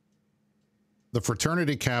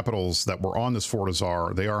fraternity capitals that were on this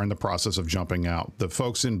Fortizar. They are in the process of jumping out. The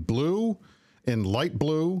folks in blue, in light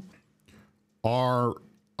blue, are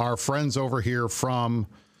our friends over here from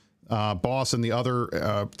Boss and the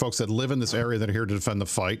other folks that live in this area that are here to defend the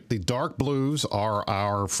fight. The dark blues are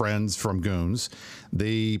our friends from Goons.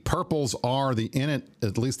 The purples are at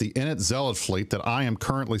least the Init Zealot fleet that I am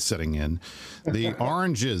currently sitting in. The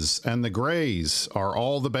oranges and the grays are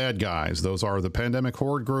all the bad guys. Those are the Pandemic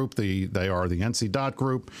Horde group. They are the NC Dot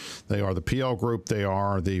group. They are the PL group. They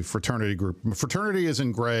are the Fraternity group. Fraternity is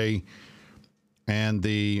in gray. And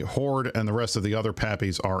the Horde and the rest of the other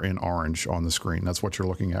pappies are in orange on the screen. That's what you're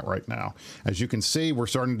looking at right now. As you can see, we're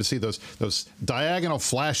starting to see those diagonal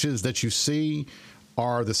flashes that you see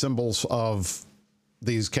are the symbols of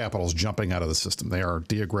these capitals jumping out of the system. They are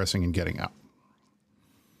de-aggressing and getting out.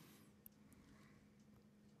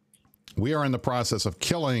 We are in the process of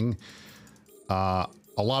killing a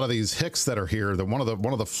lot of these Hicks that are here. There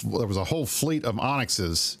was a whole fleet of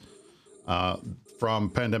Onyxes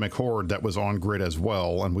from Pandemic Horde that was on grid as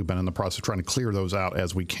well, and we've been in the process of trying to clear those out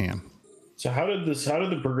as we can. So how did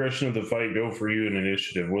the progression of the fight go for you in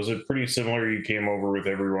Initiative? Was it pretty similar? You came over with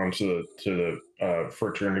everyone to the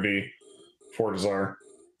fraternity Fortizar?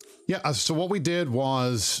 Yeah, so what we did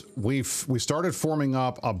was we started forming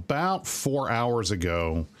up about 4 hours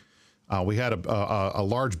ago. We had a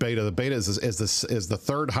large beta. The beta is the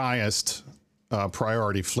third highest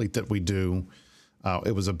priority fleet that we do.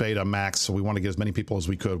 It was a beta max, so we want to get as many people as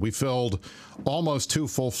we could. We filled almost 2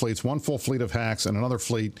 full fleets, 1 full fleet of hacks and another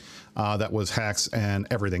fleet that was hacks and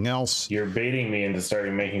everything else. You're baiting me into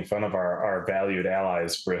starting making fun of our valued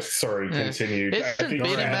allies, Brisk. Sorry, continue. Isn't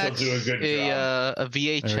Betamax do a good job. A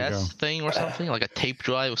VHS thing or something? Like a tape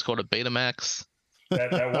drive was called a Betamax?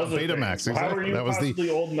 That was a Betamax. Exactly. How are you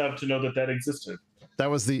possibly old enough to know that existed? That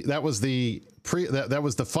was the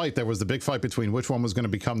fight. There was the big fight between which one was going to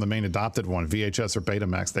become the main adopted one, VHS or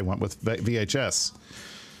Betamax. They went with VHS.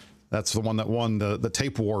 That's the one that won the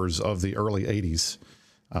tape wars of the early 80s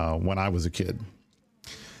when I was a kid.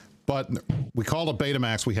 But we called it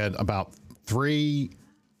Betamax. We had about 3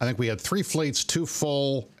 I think we had 3 fleets, 2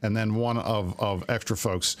 full, and then 1 of extra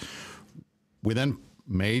folks. We then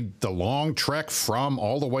made the long trek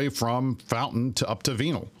all the way from Fountain to up to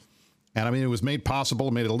Venal. And I mean, it was made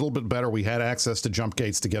possible, made it a little bit better. We had access to jump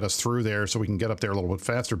gates to get us through there so we can get up there a little bit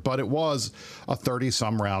faster. But it was a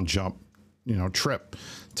 30-some round jump, trip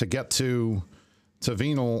to get to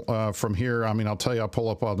Venal from here. I mean, I'll tell you, I'll pull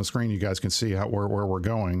up on the screen. You guys can see where we're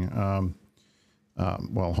going.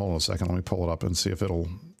 Well, hold on a second. Let me pull it up and see if it'll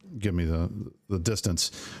give me the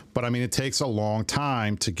distance. But I mean, it takes a long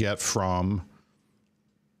time to get from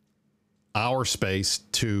our space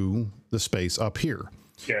to the space up here.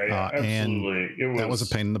 Yeah, absolutely. That was a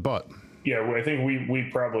pain in the butt. Yeah, I think we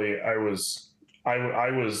probably I was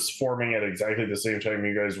forming at exactly the same time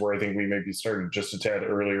you guys were. I think we maybe started just a tad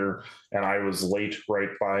earlier, and I was late, right,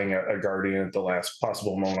 buying a Guardian at the last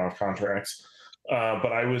possible moment off contracts.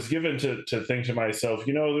 But I was given to think to myself,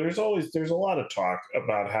 there's a lot of talk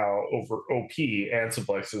about how over OP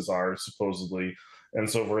antiplexes are supposedly, and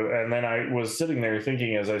so forth. And then I was sitting there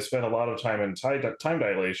thinking, as I spent a lot of time in time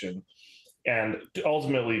dilation, and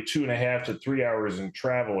ultimately 2.5 to 3 hours in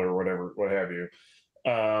travel or what have you,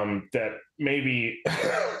 that maybe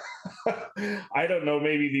I don't know,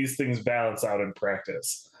 maybe these things balance out in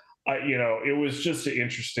practice. It was just an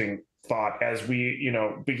interesting thought as we,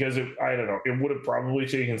 because I don't know, it would have probably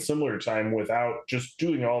taken similar time without just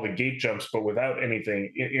doing all the gate jumps, but without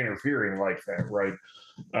anything interfering like that, right?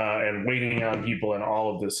 And waiting on people and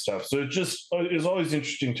all of this stuff. So it just is always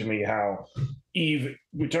interesting to me how Eve,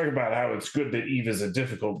 we talk about how it's good that Eve is a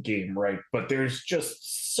difficult game, right? But there's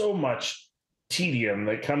just so much tedium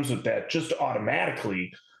that comes with that just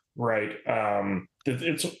automatically, right?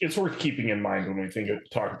 It's worth keeping in mind when we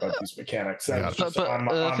talk about these mechanics. But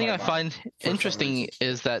the thing I find interesting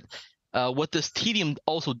is that what this tedium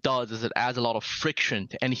also does is it adds a lot of friction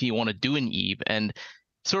to anything you want to do in Eve, and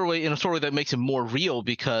in a sort of way that makes it more real,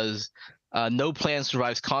 because no plan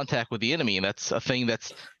survives contact with the enemy, and that's a thing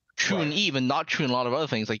that's true in Eve and not true in a lot of other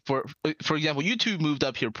things. Like for example, you two moved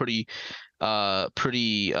up here pretty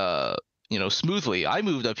smoothly. I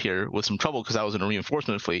moved up here with some trouble because I was in a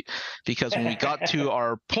reinforcement fleet, because when we got to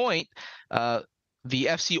our point, the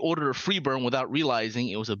FC ordered a free burn without realizing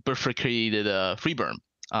it was a bifurcated free burn.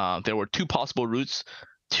 There were 2 possible routes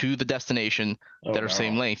to the destination that are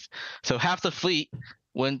same length. So half the fleet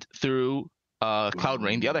went through Cloud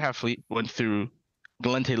Ring, the other half fleet went through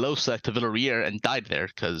Galente Losec to Villarrier and died there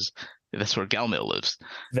because that's where Galmil lives.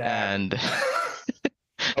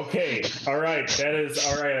 Okay, all right, that is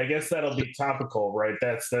all right. I guess that'll be topical, right?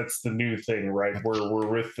 That's the new thing, right? We're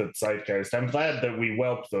with the zeitgeist. I'm glad that we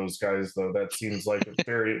whelped those guys, though. That seems like a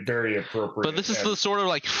very, very appropriate. But this is the sort of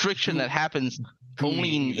like friction that happens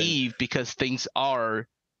only in Eve because things are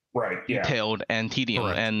detailed and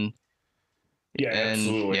tedious. And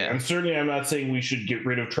absolutely. And certainly, I'm not saying we should get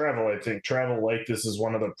rid of travel. I think travel like this is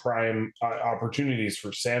one of the prime opportunities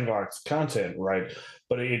for sandbox content, right?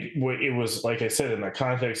 But it was, like I said, in the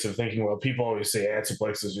context of thinking, well, people always say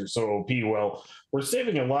antiplexes are so OP. Well, we're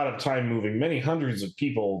saving a lot of time moving many hundreds of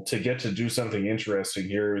people to get to do something interesting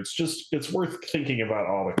here. It's worth thinking about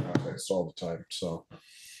all the context all the time. So.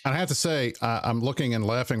 I have to say, I'm looking and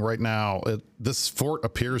laughing right now. This fort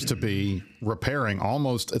appears to be repairing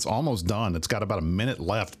it's almost done. It's got about a minute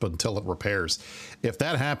left until it repairs. If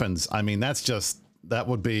that happens, I mean, that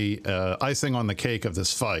would be icing on the cake of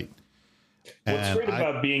this fight. What's great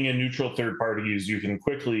about being a neutral third party is you can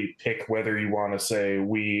quickly pick whether you want to say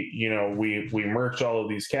we merged all of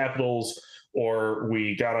these capitals, or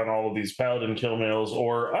we got on all of these paladin kill mails,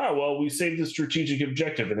 or we saved the strategic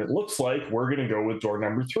objective, and it looks like we're going to go with door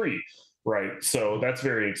number 3, right? So that's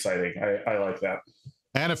very exciting. I like that.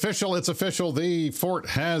 And it's official. The fort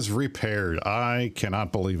has repaired. I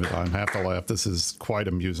cannot believe it. I have to laugh. This is quite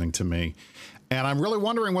amusing to me. And I'm really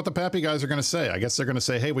wondering what the Pappy guys are going to say. I guess they're going to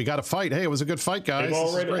say, hey, we got to fight. Hey, it was a good fight, guys.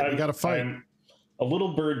 We got to fight. A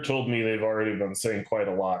little bird told me they've already been saying quite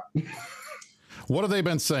a lot. What have they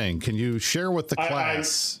been saying? Can you share with the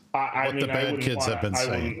class what the bad kids have been saying?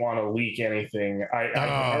 I wouldn't want to leak anything. I can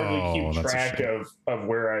hardly keep track of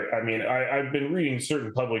where I've been reading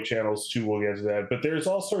certain public channels too. We'll get to that. But there's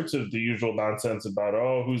all sorts of the usual nonsense about,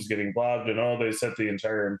 who's getting blobbed, and they set the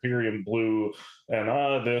entire Imperium blue, and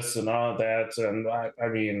this and that. And I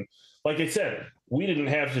mean, like I said, we didn't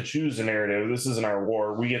have to choose a narrative. This isn't our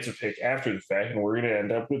war. We get to pick after the fact, and we're going to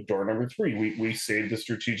end up with door number 3. We saved the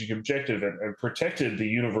strategic objective and protected the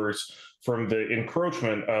universe from the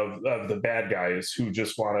encroachment of the bad guys who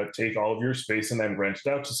just want to take all of your space and then rent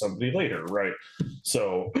it out to somebody later, right?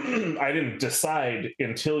 So I didn't decide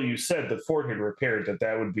until you said the fort had repaired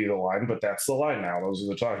that would be the line, but that's the line now. Those are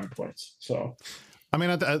the talking points. So. I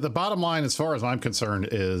mean, the bottom line, as far as I'm concerned,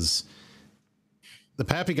 is the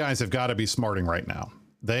Pappy guys have got to be smarting right now.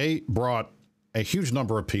 They brought a huge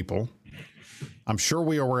number of people. I'm sure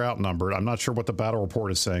we were outnumbered. I'm not sure what the battle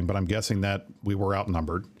report is saying, but I'm guessing that we were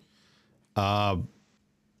outnumbered.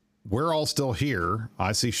 We're all still here.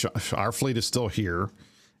 I see our fleet is still here.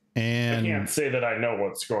 And I can't say that I know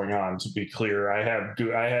what's going on, to be clear. I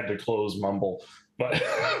had to close Mumble. But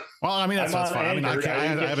well, I mean, that's fine. I mean, I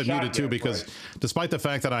have it muted too, because right. Despite the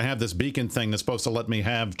fact that I have this beacon thing that's supposed to let me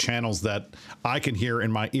have channels that I can hear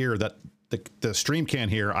in my ear that the stream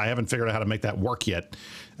can't hear, I haven't figured out how to make that work yet.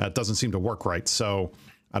 It doesn't seem to work right. So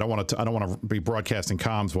I don't want to be broadcasting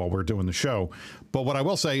comms while we're doing the show. But what I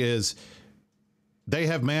will say is they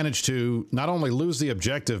have managed to not only lose the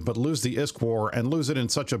objective, but lose the ISK war and lose it in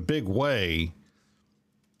such a big way,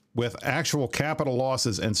 with actual capital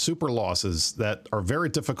losses and super losses that are very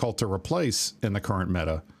difficult to replace in the current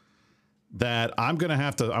meta, that I'm going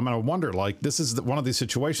to wonder, like, this is one of these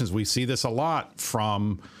situations. We see this a lot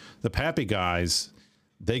from the Pappy guys.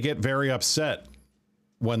 They get very upset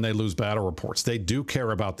when they lose battle reports. They do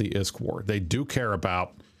care about the ISK war. They do care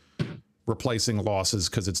about replacing losses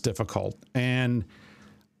because it's difficult. And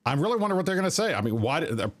I really wonder what they're going to say. I mean,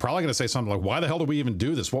 they're probably going to say something like, why the hell do we even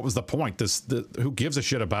do this? What was the point? Who gives a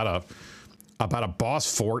shit about a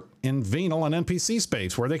boss fort in Venal and NPC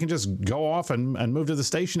space where they can just go off and move to the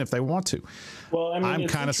station if they want to? Well, I mean, I'm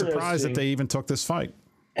kind of surprised that they even took this fight.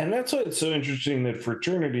 And that's why it's so interesting that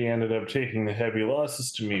Fraternity ended up taking the heavy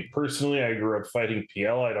losses. To me personally, I grew up fighting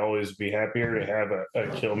PL. I'd always be happier to have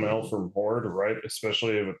a kill mill from Horde, right?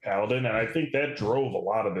 Especially of a Paladin. And I think that drove a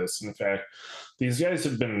lot of this. In fact, these guys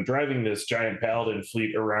have been driving this giant Paladin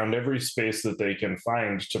fleet around every space that they can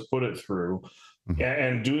find to put it through.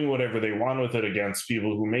 And doing whatever they want with it against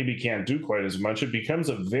people who maybe can't do quite as much. It becomes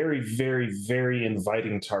a very, very, very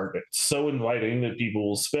inviting target. So inviting that people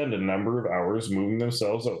will spend a number of hours moving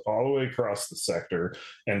themselves up all the way across the sector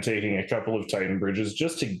and taking a couple of Titan bridges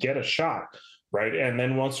just to get a shot, right? And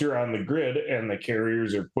then once you're on the grid and the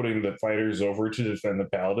carriers are putting the fighters over to defend the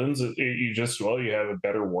Paladins, you have a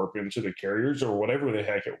better warp into the carriers or whatever the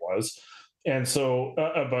heck it was. And so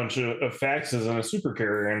a bunch of faxes and a super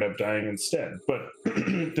carrier end up dying instead. But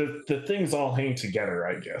the things all hang together,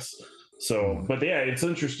 I guess. So, but yeah, it's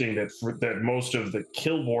interesting that most of the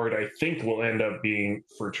kill board, I think, will end up being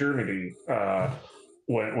Fraternity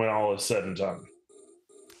when all is said and done.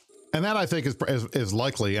 And that, I think, is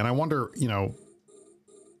likely. And I wonder,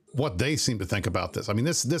 what they seem to think about this. I mean,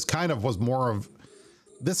 this kind of was more of,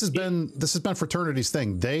 this has been Fraternity's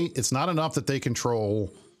thing. It's not enough that they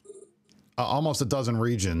control almost a dozen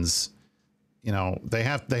regions. They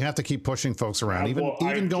have to keep pushing folks around,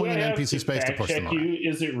 even going in NPC space to push them around.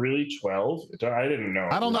 Is it really 12? I didn't know.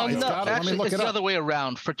 I don't know. Actually, it's the other way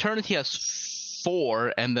around. Fraternity has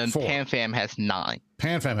 4, and then PanFam has 9.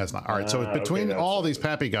 PanFam has 9. All right, so between all these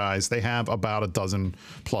Pappy guys, they have about a dozen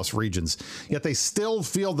plus regions. Yet they still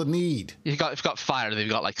feel the need. If you've got fire, they've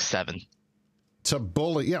got like 7. To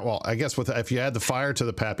bully, yeah. Well, I guess if you add the fire to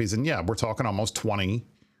the Pappies, and we're talking almost 20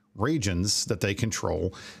 regions that they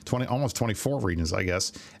control, almost 24 regions, I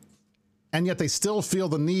guess. And yet they still feel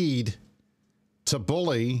the need to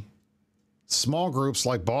bully small groups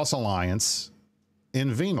like Boss Alliance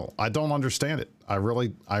in Venal. I don't understand it. I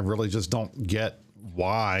really just don't get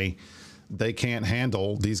why they can't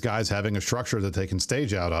handle these guys having a structure that they can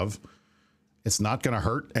stage out of. It's not going to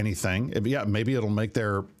hurt anything. Maybe it'll make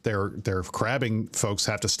their crabbing folks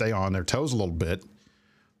have to stay on their toes a little bit.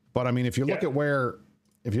 But I mean, if you look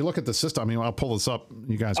at the system, I mean, I'll pull this up.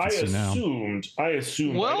 You guys can see now. I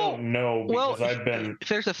assumed. I don't know because I've been.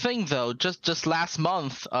 There's a thing though. Just last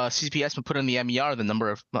month, CCPS put in the MER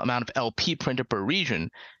the amount of LP printed per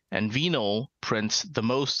region, and Venal prints the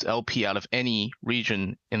most LP out of any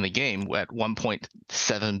region in the game at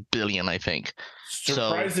 1.7 billion, I think.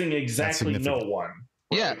 Surprising, exactly no one.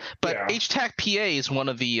 Right? Yeah, but H-PA29 is one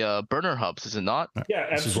of the burner hubs, is it not? Yeah,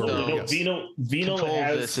 absolutely. Venal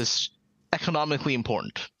has this is economically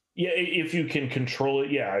important. Yeah, if you can control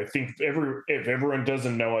it. Yeah, I think if everyone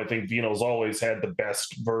doesn't know, I think Venal's always had the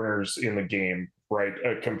best burners in the game, right?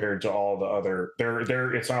 Compared to all the other,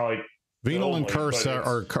 it's not like Venal and Curse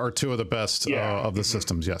are two of the best of the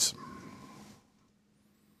systems. Yes,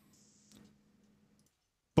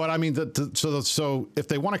 but I mean, so if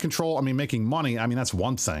they want to control, I mean, making money, I mean, that's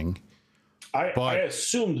one thing. I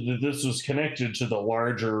assumed that this was connected to the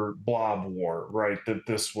larger blob war, right? That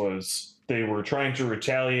they were trying to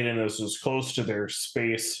retaliate, and this was close to their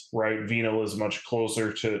space, right? Venal is much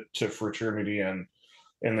closer to Fraternity and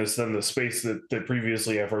and this then the space that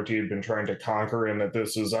previously FRT had been trying to conquer, and that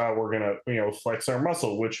this is we're gonna flex our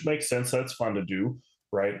muscle, which makes sense. That's fun to do,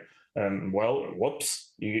 right? And well,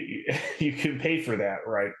 whoops, you can pay for that,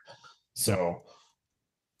 right? So,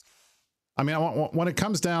 I mean, when it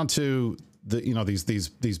comes down to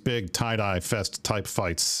these big tie-dye fest type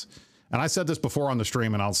fights, and I said this before on the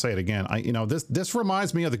stream, and I'll say it again. This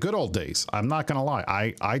reminds me of the good old days. I'm not going to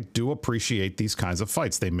lie. I do appreciate these kinds of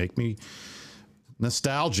fights. They make me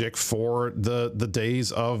nostalgic for the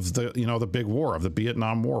days of the big war, of the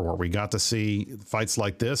Vietnam War, where we got to see fights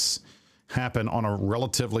like this happen on a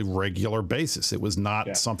relatively regular basis. It was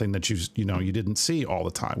not something that you didn't see all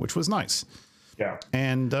the time, which was nice. Yeah.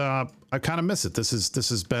 And I kind of miss it. This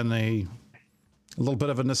has been a little bit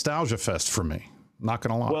of a nostalgia fest for me. Not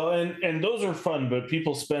gonna lie. Well, and those are fun, but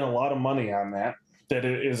people spend a lot of money on that it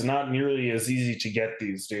is not nearly as easy to get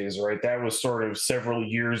these days, right? That was sort of several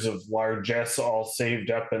years of largesse all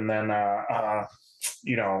saved up and then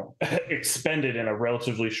expended in a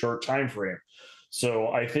relatively short time frame. So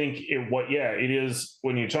I think it is,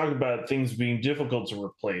 when you talk about things being difficult to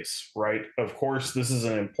replace, right? Of course, this is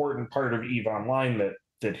an important part of EVE Online,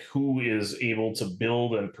 that who is able to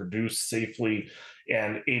build and produce safely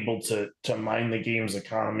and able to mine the game's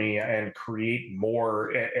economy and create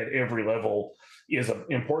more at every level is an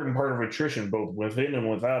important part of attrition, both within and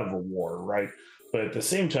without of a war, right? But at the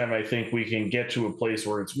same time, I think we can get to a place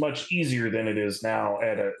where it's much easier than it is now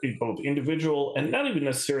at both individual and not even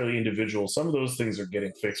necessarily individual. Some of those things are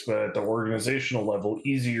getting fixed, but at the organizational level,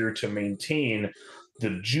 easier to maintain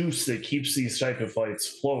the juice that keeps these type of fights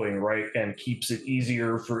flowing, right? And keeps it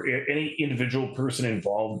easier for any individual person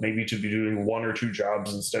involved, maybe to be doing one or two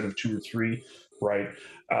jobs instead of two or three, right?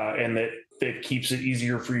 And that keeps it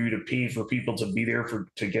easier for you to pay for people to be there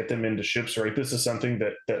to get them into ships, right? This is something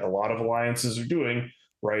that a lot of alliances are doing,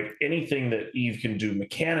 right? Anything that EVE can do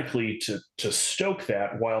mechanically to stoke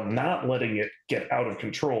that while not letting it get out of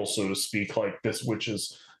control, so to speak, like this, which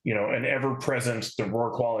is, an ever-present, the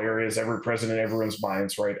Rorqual area is ever-present in everyone's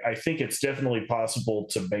minds, right? I think it's definitely possible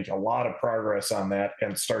to make a lot of progress on that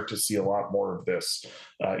and start to see a lot more of this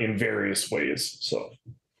in various ways. So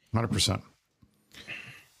 100%.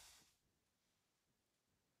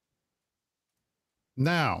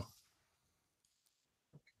 Now,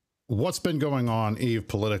 what's been going on, EVE,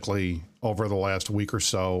 politically over the last week or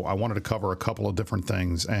so? I wanted to cover a couple of different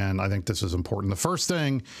things, and I think this is important. The first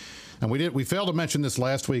thing, and we failed to mention this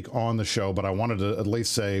last week on the show, but I wanted to at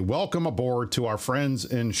least say welcome aboard to our friends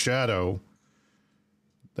in Shadow.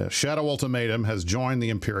 The Shadow Ultimatum has joined the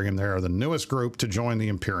Imperium. They are the newest group to join the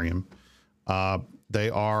Imperium. They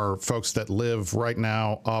are folks that live right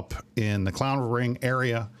now up in the Clown Ring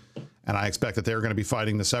area. And I expect that they're going to be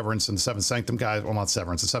fighting the Severance and the Seven Sanctum guys. Well, not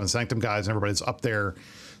Severance, the Seven Sanctum guys, and everybody's up there.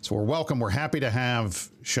 So we're welcome. We're happy to have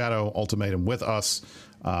Shadow Ultimatum with us.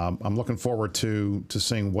 I'm looking forward to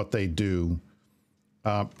seeing what they do.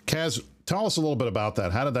 Kaz, tell us a little bit about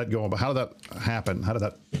that. How did that go? How did that happen? How did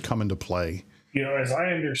that come into play? As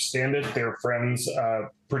I understand it, they're friends,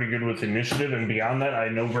 pretty good with initiative, and beyond that, I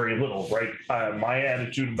know very little, right? My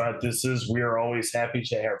attitude about this is we are always happy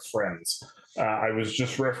to have friends. I was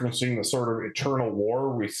just referencing the sort of eternal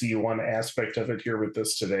war. We see one aspect of it here with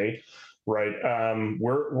this today, right?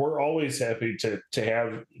 We're always happy to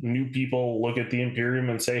have new people look at the Imperium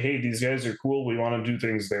and say, hey, these guys are cool. We want to do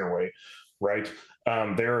things their way, right?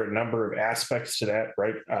 There are a number of aspects to that,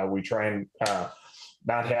 right? We try and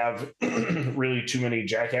not have really too many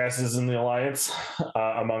jackasses in the Alliance,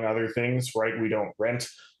 among other things, right? We don't rent.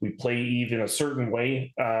 We play EVE in a certain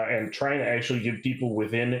way, and trying to actually give people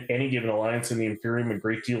within any given alliance in the Imperium a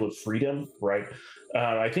great deal of freedom, right?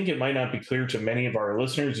 I think it might not be clear to many of our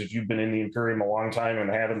listeners if you've been in the Imperium a long time and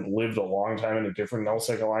haven't lived a long time in a different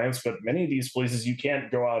nullsec alliance, but many of these places you can't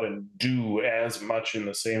go out and do as much in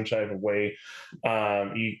the same type of way.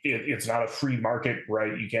 It's not a free market,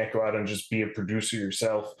 right? You can't go out and just be a producer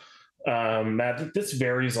yourself. This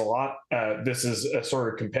varies a lot. This is a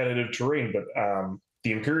sort of competitive terrain, but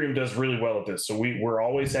the Imperium does really well at this. So we're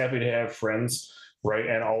always happy to have friends, right?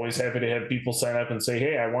 And always happy to have people sign up and say,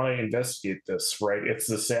 hey, I want to investigate this, right? It's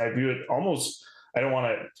the same. I view it almost, I don't want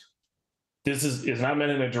to, this is not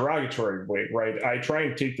meant in a derogatory way, right? I try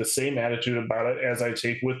and take the same attitude about it as I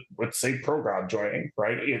take with say, ProGod joining,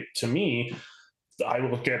 right? To me, I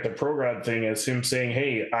look at the ProGod thing as him saying,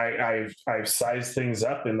 hey, I've sized things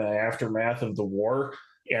up in the aftermath of the war,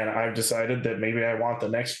 and I've decided that maybe I want the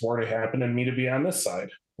next war to happen and me to be on this side,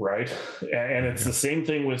 right? And it's the same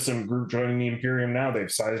thing with some group joining the Imperium now.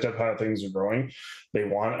 They've sized up how things are going. They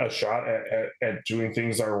want a shot at doing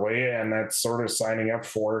things our way, and that's sort of signing up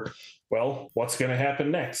for, well, what's going to happen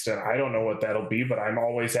next? And I don't know what that'll be, but I'm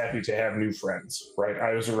always happy to have new friends, right?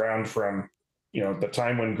 I was around from, the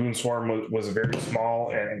time when Goonswarm was very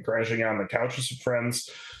small and crashing on the couches of friends,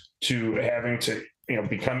 to having to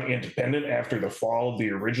become independent after the fall of the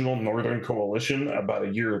original Northern Coalition about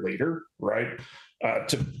a year later, right?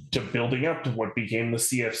 To building up to what became the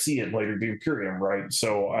CFC and later the Imperium, right?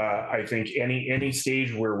 So I think any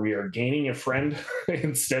stage where we are gaining a friend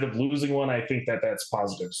instead of losing one, I think that's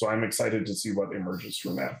positive. So I'm excited to see what emerges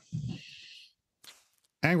from that.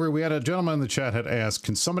 Angry, we had a gentleman in the chat had asked,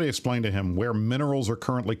 can somebody explain to him where minerals are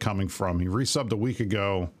currently coming from? He resubbed a week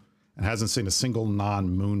ago and hasn't seen a single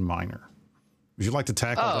non-moon miner. Would you like to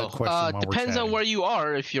tackle that question? Depends on where you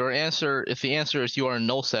are. If the answer is you are in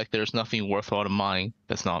nullsec, there's nothing worthwhile to mine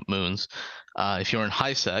that's not moons. If you're in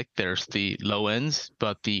highsec, there's the low ends,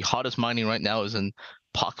 but the hottest mining right now is in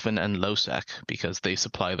Pochven and lowsec because they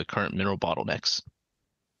supply the current mineral bottlenecks.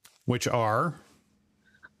 Which are?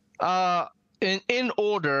 In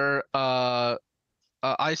order, isogen,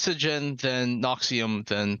 then noxium,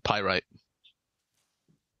 then pyrite.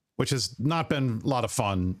 Which has not been a lot of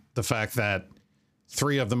fun. The fact that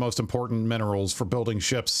 3 of the most important minerals for building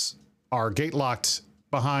ships are gate locked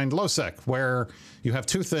behind lowsec, where you have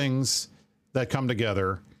 2 things that come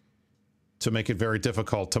together to make it very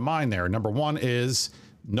difficult to mine there. Number 1 is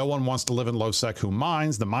no one wants to live in lowsec who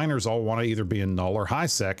mines. The miners all want to either be in null or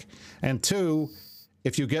highsec. And 2,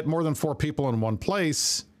 if you get more than 4 people in one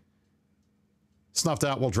place, Snuffed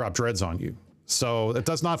Out will drop dreads on you. So it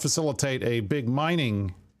does not facilitate a big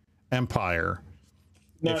mining empire.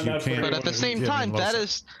 But at the same time, that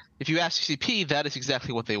is, if you ask CCP, that is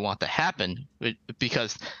exactly what they want to happen,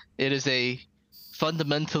 because it is a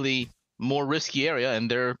fundamentally more risky area, and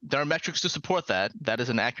there are metrics to support that. That is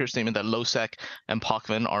an accurate statement that lowsec and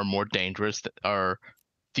Pochven are more dangerous, are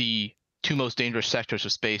the 2 most dangerous sectors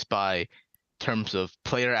of space by terms of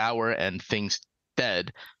player hour and things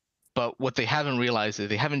dead. But what they haven't realized is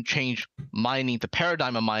they haven't changed mining, the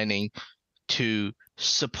paradigm of mining, to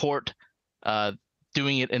support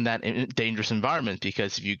doing it in that dangerous environment.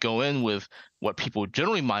 Because if you go in with what people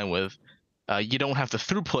generally mine with, you don't have the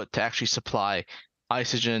throughput to actually supply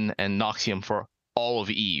isogen and noxium for all of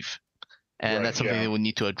Eve, and that's something they would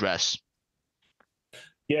need to address.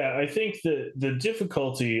 Yeah, I think the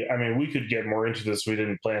difficulty, I mean, we could get more into this. We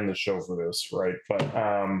didn't plan the show for this, right? But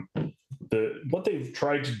what they've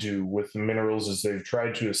tried to do with the minerals is they've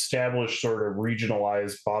tried to establish sort of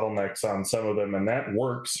regionalized bottlenecks on some of them, and that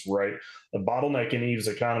works, right? The bottleneck in Eve's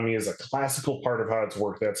economy is a classical part of how it's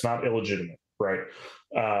worked. That's not illegitimate, right?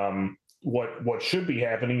 What should be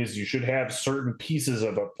happening is you should have certain pieces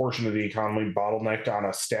of a portion of the economy bottlenecked on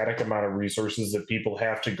a static amount of resources that people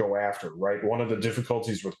have to go after, right? One of the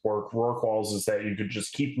difficulties with Rorquals is that you could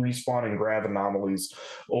just keep respawning grav anomalies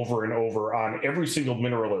over and over on every single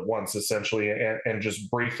mineral at once, essentially, and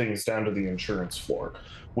just break things down to the insurance floor.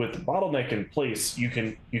 With the bottleneck in place, you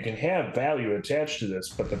can have value attached to this,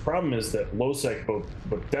 but the problem is that lowsec both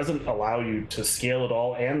doesn't allow you to scale it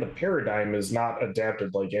all, and the paradigm is not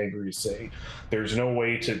adapted, like Angry is saying. There's no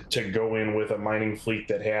way to go in with a mining fleet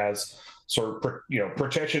that has sort of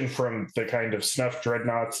protection from the kind of snuff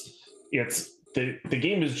dreadnoughts. It's the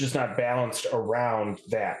game is just not balanced around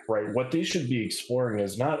that, right? What they should be exploring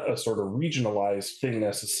is not a sort of regionalized thing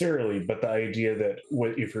necessarily, but the idea that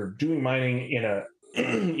if you're doing mining in a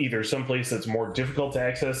either someplace that's more difficult to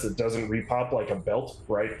access that doesn't repop like a belt,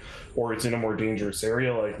 right? Or it's in a more dangerous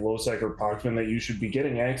area like lowsec or Pochven that you should be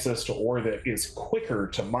getting access to ore that is quicker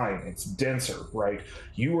to mine. It's denser, right?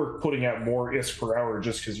 You are putting out more ISK per hour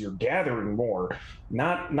just because you're gathering more.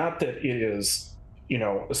 Not that it is,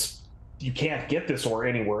 you can't get this ore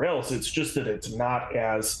anywhere else. It's just that it's not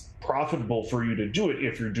as profitable for you to do it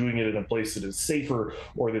if you're doing it in a place that is safer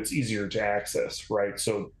or that's easier to access, right?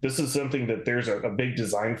 So this is something that there's a big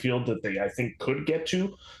design field that they, I think, could get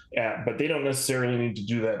to, but they don't necessarily need to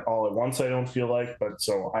do that all at once, I don't feel like. But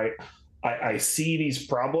so I see these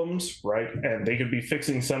problems, right? And they could be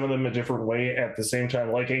fixing some of them a different way at the same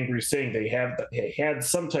time. Like Angry's saying, they had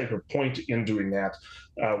some type of point in doing that,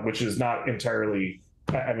 which is not entirely,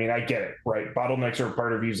 I mean, I get it, right? Bottlenecks are a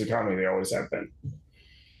part of Eve's economy. They always have been.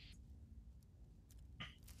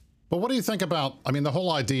 But what do you think about, I mean, the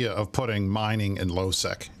whole idea of putting mining in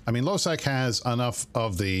lowsec? I mean, lowsec has enough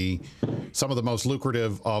of some of the most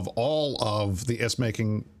lucrative of all of the ISK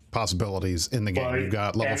making possibilities in the game. You've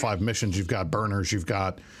got level 5 missions, you've got burners, you've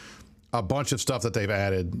got a bunch of stuff that they've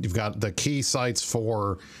added. You've got the key sites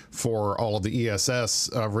for all of the ESS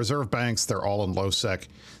reserve banks. They're all in low sec.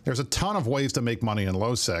 There's a ton of ways to make money in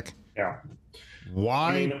low sec. Yeah.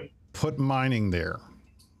 Why put mining there?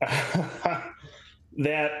 I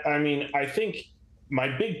think my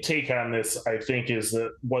big take on this, I think, is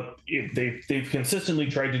that they've consistently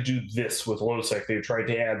tried to do this with low sec. They've tried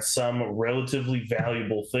to add some relatively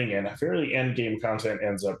valuable thing, and fairly end game content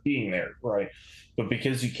ends up being there, right? But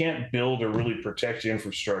because you can't build or really protect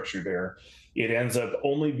infrastructure there, it ends up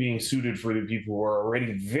only being suited for the people who are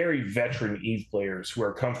already very veteran EVE players, who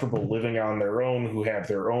are comfortable living on their own, who have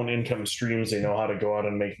their own income streams. They know how to go out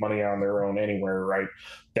and make money on their own anywhere, right?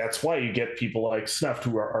 That's why you get people like Snuffed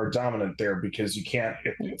who are dominant there, because you can't,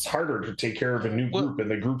 it's harder to take care of a new group.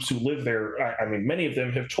 And the groups who live there, I mean, many of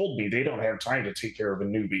them have told me they don't have time to take care of a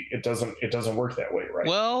newbie. It doesn't work that way, right?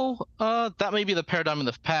 Well, that may be the paradigm in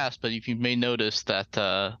the past, but if you may notice that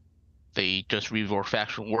they just reworked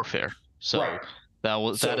faction warfare. So right.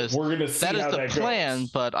 that is the plan,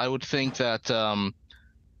 but I would think that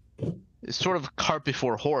it's sort of cart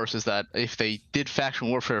before horse, is that if they did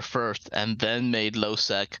faction warfare first and then made low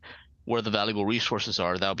sec where the valuable resources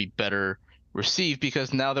are, that would be better received,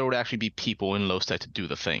 because now there would actually be people in low sec to do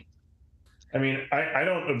the thing. I mean, I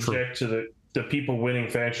don't object to the people winning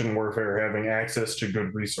faction warfare having access to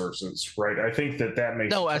good resources, right? I think that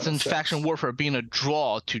makes as in sense. Faction warfare being a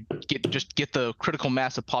draw to get the critical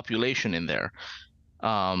mass of population in there,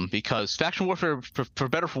 because faction warfare, for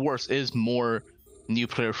better or for worse, is more new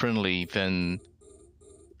player friendly than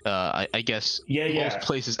I guess most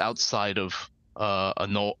places outside of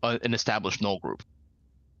an established null group.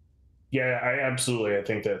 Yeah, I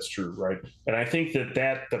think that's true, right? And I think that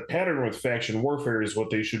the pattern with faction warfare is what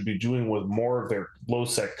they should be doing with more of their low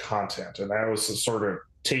sec content. And that was the sort of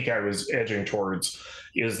take I was edging towards,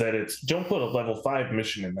 is that it's, don't put a level 5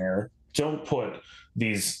 mission in there. Don't put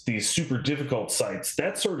these super difficult sites.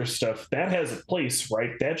 That sort of stuff, that has a place,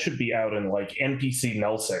 right? That should be out in like NPC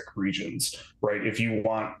nullsec regions, right? If you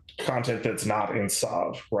want content that's not in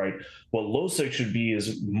SOV, right? What low sec should be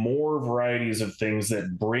is more varieties of things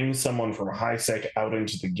that bring someone from high sec out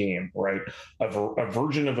into the game, right? A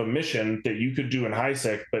version of a mission that you could do in high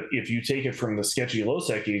sec, but if you take it from the sketchy low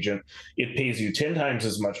sec agent, it pays you 10 times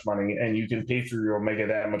as much money, and you can pay through your Omega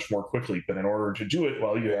that much more quickly. But in order to do it,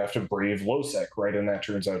 well, you have to brave low sec, right? And that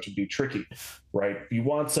turns out to be tricky, right? You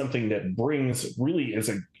want something that is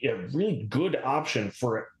a really good option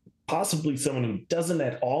for possibly someone who doesn't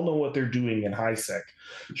at all know what they're doing in high sec,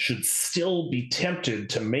 should still be tempted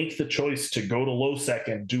to make the choice to go to low sec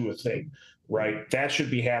and do a thing, right? That should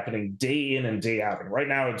be happening day in and day out. And right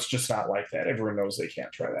now it's just not like that. Everyone knows they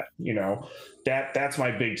can't try that. You know, that's my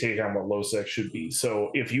big take on what low sec should be. So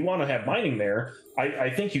if you want to have mining there, I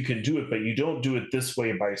think you can do it, but you don't do it this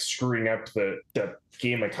way by screwing up the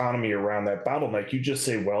game economy around that bottleneck. You just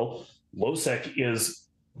say, well, low sec is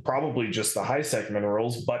probably just the high sec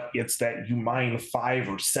minerals, but it's that you mine 5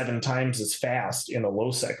 or 7 times as fast in a low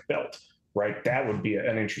sec belt, right? That would be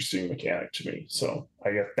an interesting mechanic to me. So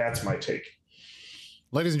I guess that's my take.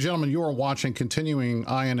 Ladies and gentlemen, you are watching continuing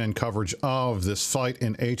INN coverage of this fight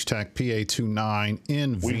in H-PA29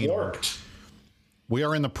 in Vienna. We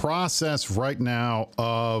are in the process right now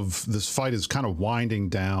of this fight is kind of winding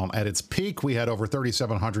down. At its peak, we had over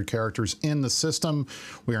 3,700 characters in the system.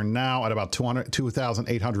 We are now at about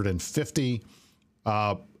 2,850.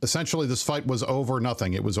 Essentially, this fight was over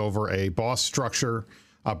nothing. It was over a boss structure,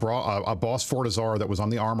 a boss Fortizar that was on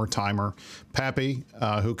the armor timer. Pappy,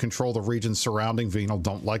 who control the regions surrounding Venal,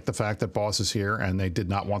 don't like the fact that boss is here, and they did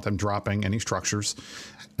not want them dropping any structures.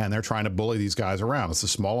 And they're trying to bully these guys around. It's a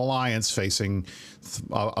small alliance facing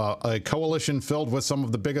a coalition filled with some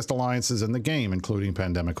of the biggest alliances in the game, including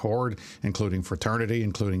Pandemic Horde, including Fraternity,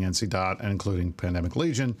 including NC Dot, and including Pandemic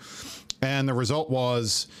Legion. And the result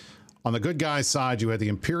was, on the good guys' side, you had the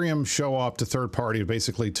Imperium show up to third party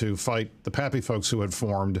basically to fight the Pappy folks who had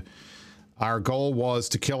formed. Our goal was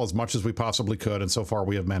to kill as much as we possibly could, and so far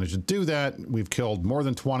we have managed to do that. We've killed more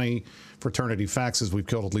than 20 Fraternity faxes. We've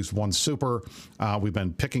killed at least 1 super. We've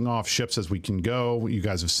been picking off ships as we can go. You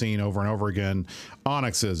guys have seen over and over again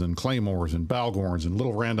Onyxes and Claymores and Balgorns, and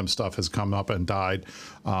little random stuff has come up and died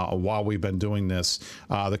while we've been doing this.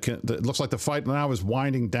 It looks like the fight now is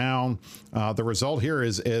winding down. The result here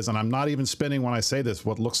is, and I'm not even spinning when I say this,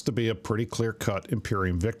 what looks to be a pretty clear-cut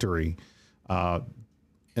Imperium victory.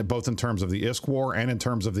 both in terms of the ISK war and in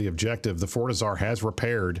terms of the objective, the Fortizar has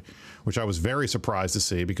repaired, which I was very surprised to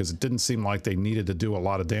see because it didn't seem like they needed to do a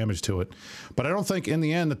lot of damage to it. But I don't think in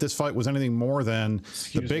the end that this fight was anything more than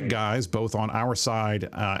the big guys, both on our side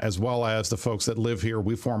as well as the folks that live here.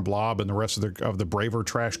 We form Blob and the rest of the Braver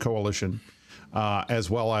Trash Coalition, as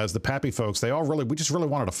well as the Pappy folks. We just really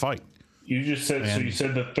wanted to fight. You just said, so you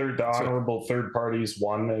said the honorable third parties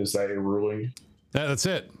won. Is that your ruling? That's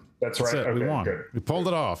it. That's right. Okay, we won. Good. We pulled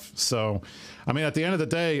it off. So, I mean, at the end of the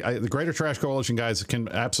day, the Greater Trash Coalition guys can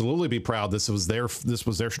absolutely be proud. This was their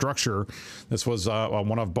structure. This was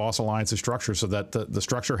one of Boss Alliance's structures, so that the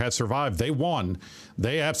structure has survived. They won.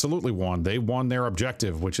 They absolutely won. They won their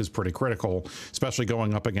objective, which is pretty critical, especially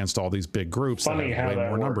going up against all these big groups that have way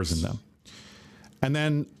more numbers in them. And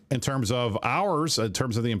then in terms of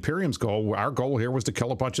the Imperium's goal, our goal here was to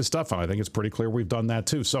kill a bunch of stuff. And I think it's pretty clear we've done that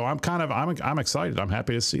too. So I'm excited. I'm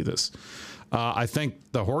happy to see this. I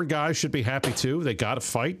think the Horde guys should be happy too. They got to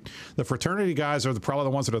fight. The Fraternity guys are probably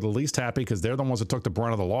the ones that are the least happy because they're the ones that took the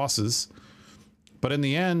brunt of the losses. But in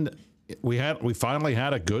the end, we finally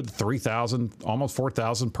had a good 3,000, almost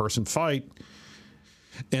 4,000 person fight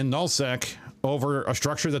in nullsec over a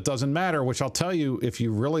structure that doesn't matter, which I'll tell you, if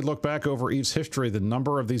you really look back over EVE's history, the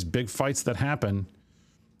number of these big fights that happen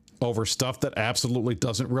over stuff that absolutely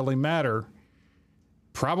doesn't really matter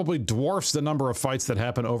probably dwarfs the number of fights that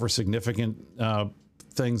happen over significant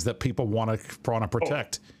things that people want to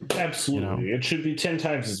protect. Oh, absolutely. You know? It should be 10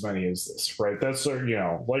 times as many as this, right? That's,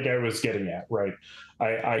 like I was getting at, right?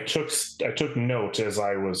 I took note as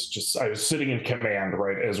I was sitting in command,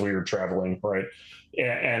 right, as we were traveling, right?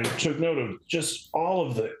 And took note of just all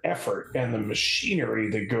of the effort and the machinery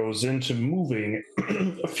that goes into moving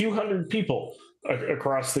a few hundred people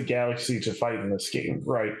across the galaxy to fight in this game,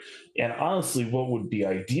 right? And honestly, what would be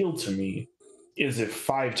ideal to me is if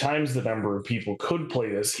 5 times the number of people could play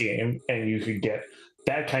this game and you could get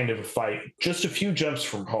that kind of a fight just a few jumps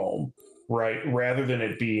from home, right? Rather than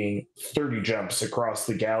it being 30 jumps across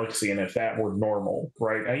the galaxy, and if that were normal,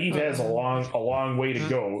 right? Now, Eve has a long way to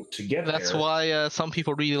go to get there. That's why some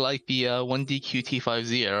people really like the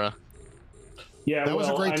 1DQT5Z era. Yeah, that was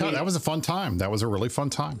a great time. That was a fun time. That was a really fun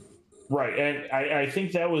time. Right, and I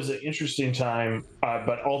think that was an interesting time,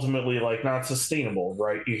 but ultimately, not sustainable,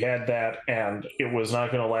 right? You had that, and it was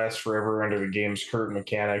not going to last forever under the game's current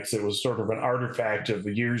mechanics. It was sort of an artifact of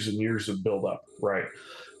the years and years of buildup, right?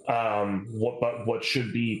 What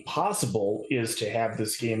should be possible is to have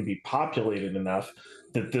this game be populated enough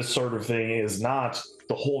that this sort of thing is not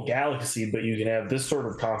the whole galaxy, but you can have this sort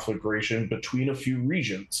of conflagration between a few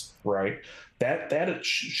regions, right? That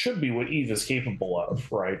should be what EVE is capable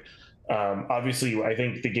of, right? Obviously, I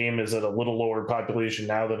think the game is at a little lower population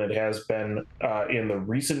now than it has been in the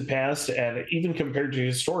recent past, and even compared to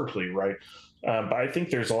historically, right? But I think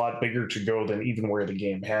there's a lot bigger to go than even where the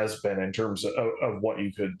game has been in terms of what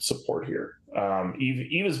you could support here.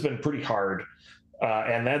 EVE has been pretty hard,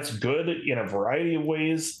 and that's good in a variety of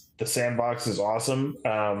ways. The sandbox is awesome,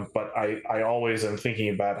 but I always am thinking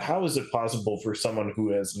about how is it possible for someone who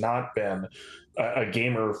has not been a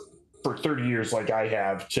gamer for 30 years like I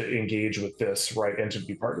have to engage with this, right, and to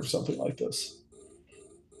be part of something like this.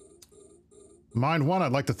 Mind One,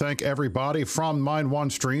 I'd like to thank everybody from Mind One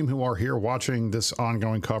Stream who are here watching this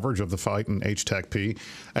ongoing coverage of the fight in H-Tech-P.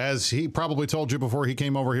 As he probably told you before he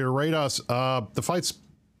came over here to raid us, the fight's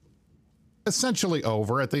essentially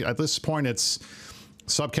over. At this point, it's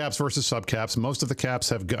subcaps versus subcaps. Most of the caps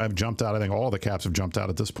have jumped out. I think all the caps have jumped out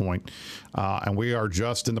at this point. And we are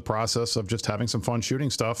just in the process of just having some fun shooting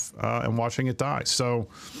stuff and watching it die. So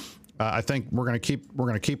I think we're going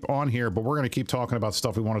to keep on here, but we're going to keep talking about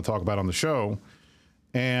stuff we want to talk about on the show.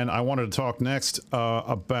 And I wanted to talk next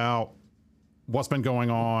about what's been going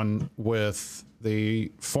on with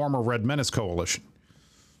the former Red Menace Coalition.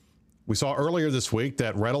 We saw earlier this week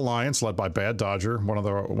that Red Alliance, led by Bad Dodger, one of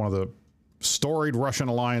the storied Russian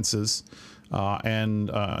alliances, and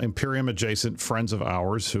Imperium adjacent friends of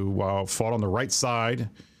ours who fought on the right side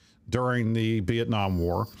during the Vietnam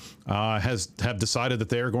War, have decided that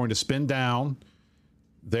they are going to spin down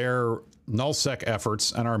their nullsec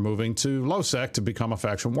efforts and are moving to lowsec to become a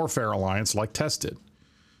faction warfare alliance like TESS did.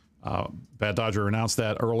 Bad Dodger announced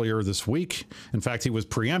that earlier this week. In fact, he was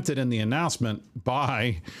preempted in the announcement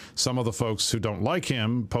by some of the folks who don't like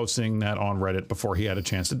him posting that on Reddit before he had a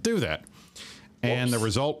chance to do that. And the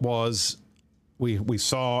result was we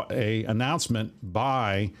saw a announcement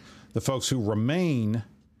by the folks who remain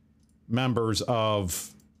members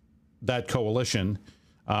of that coalition.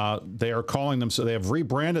 They are calling them, so they have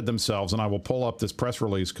rebranded themselves, and I will pull up this press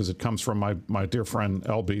release because it comes from my dear friend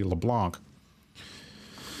LB LeBlanc,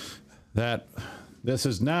 that This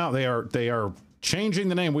is now, they are changing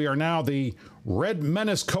the name. We are now the Red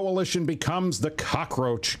Menace Coalition becomes the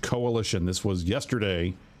Cockroach Coalition. This was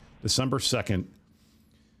yesterday, December 2nd.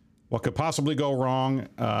 What could possibly go wrong?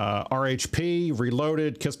 RHP,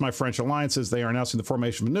 Reloaded, Kiss My French Alliances. They are announcing the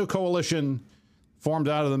formation of a new coalition formed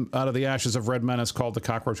out of the ashes of Red Menace called the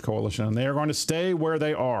Cockroach Coalition. And they are going to stay where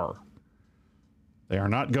they are. They are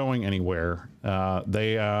not going anywhere.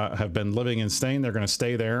 They have been living in Stain. They're going to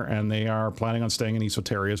stay there, and they are planning on staying in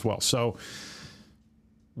Esoteria as well. So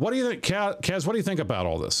what do you think, Kaz? What do you think about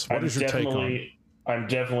all this? What is your take on it? I'm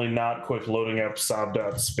definitely not quick loading up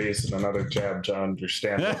sob.space in another tab to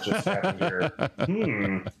understand what just happened here.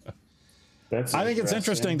 I think it's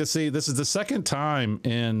interesting to see. This is the second time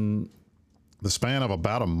in the span of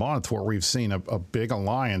about a month where we've seen a big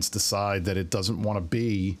alliance decide that it doesn't want to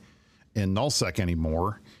be in nullsec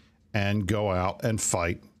anymore and go out and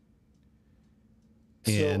fight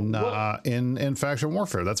in faction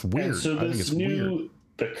warfare. That's weird. So I think it's weird.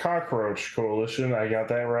 The Cockroach Coalition, I got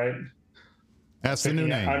that right? That's the new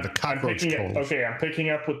name, the Cockroach Coalition. Okay, I'm picking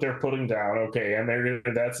up what they're putting down. Okay, and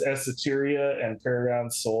that's Esoteria and Paragon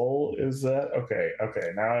Soul. Is that okay?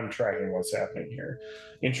 Now I'm tracking what's happening here.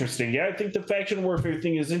 Interesting. Yeah, I think the faction warfare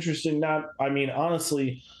thing is interesting.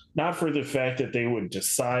 Honestly, not for the fact that they would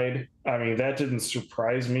decide. I mean, that didn't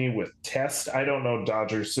surprise me with Test. I don't know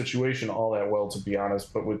Dodger's situation all that well, to be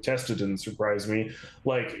honest, but with Test, it didn't surprise me.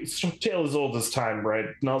 Like, tale as old as time, right?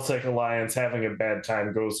 Nullsec Alliance having a bad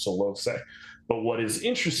time goes to lowsec. But what is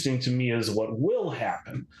interesting to me is what will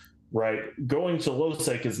happen, right? Going to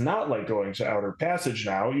lowsec is not like going to Outer Passage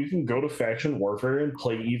now. You can go to Faction Warfare and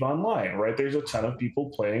play EVE Online, right? There's a ton of people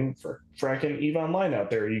playing for fracking EVE Online out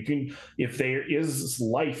there. You can, if there is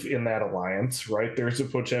life in that alliance, right, there's a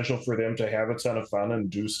potential for them to have a ton of fun and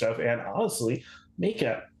do stuff and honestly make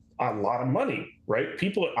a lot of money, right?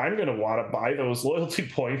 I'm going to want to buy those loyalty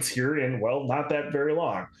points here in, well, not that very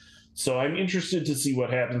long. So I'm interested to see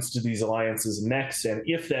what happens to these alliances next, and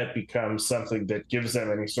if that becomes something that gives them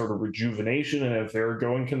any sort of rejuvenation, and if they're a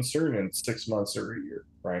going concern in 6 months or a year,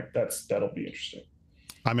 right? That'll be interesting.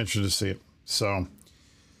 I'm interested to see it. So,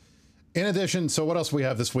 in addition, so what else we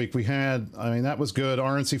have this week? We had, that was good,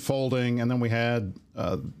 RNC folding, and then we had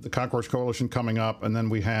the Cockroach Coalition coming up, and then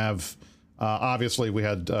we have, obviously, we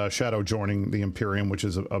had Shadow joining the Imperium, which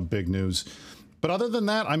is a big news. But other than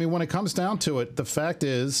that, when it comes down to it, the fact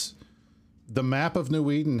is, the map of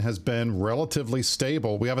New Eden has been relatively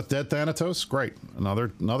stable. We have a dead Thanatos. Great.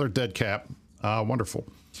 Another dead cap. Wonderful.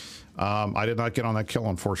 I did not get on that kill,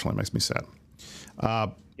 unfortunately. It makes me sad.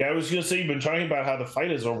 Yeah, I was going to say, you've been talking about how the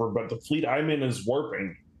fight is over, but the fleet I'm in is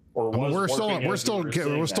warping. We're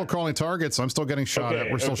still calling targets. I'm still getting shot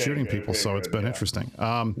at. We're still shooting people. So it's been interesting.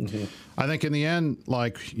 I think in the end,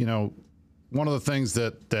 one of the things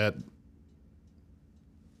that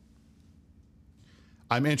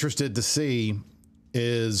I'm interested to see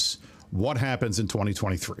is what happens in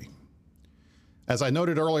 2023. As I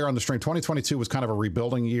noted earlier on the stream, 2022 was kind of a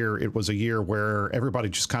rebuilding year. It was a year where everybody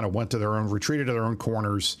just kind of retreated to their own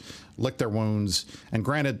corners, licked their wounds. And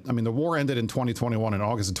granted, the war ended in 2021, in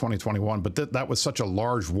August of 2021, but that was such a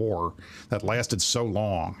large war that lasted so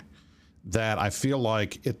long that I feel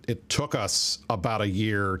like it took us about a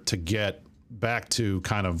year to get back to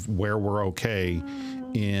kind of where we're okay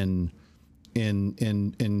in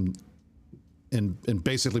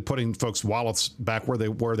basically putting folks' wallets back where they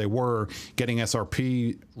were, getting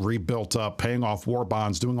SRP rebuilt up, paying off war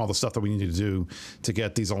bonds, doing all the stuff that we need to do to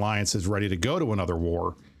get these alliances ready to go to another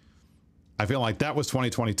war. I feel like that was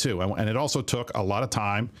 2022. And it also took a lot of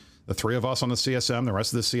time. The three of us on the CSM, the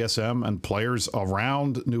rest of the CSM, and players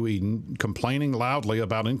around New Eden complaining loudly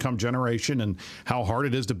about income generation and how hard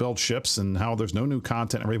it is to build ships and how there's no new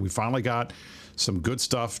content. We finally got some good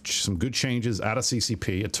stuff, some good changes out of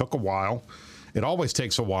CCP. It took a while. It always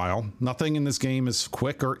takes a while. Nothing in this game is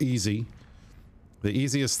quick or easy. The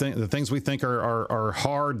easiest thing, the things we think are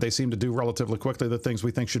hard, they seem to do relatively quickly. The things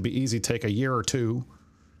we think should be easy take a year or two,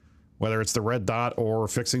 whether it's the red dot or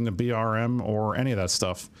fixing the BRM or any of that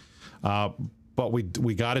stuff. But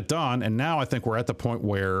we got it done, and now I think we're at the point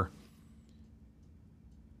where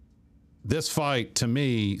this fight, to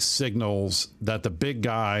me, signals that the big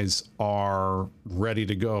guys are ready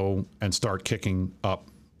to go and start kicking up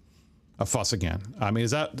a fuss again.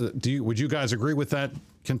 Is that, would you guys agree with that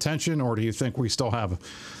contention, or do you think we still have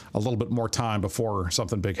a little bit more time before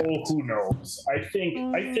something big happens? Oh, who knows? I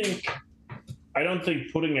think I don't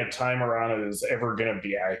think putting a timer on it is ever going to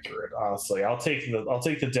be accurate. Honestly, I'll take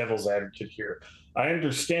the devil's advocate here. I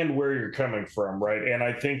understand where you're coming from, right? And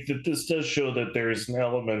I think that this does show that there is an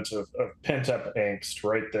element of pent up angst,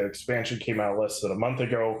 right? The expansion came out less than a month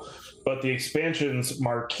ago, but the expansion's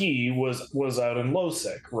marquee was out in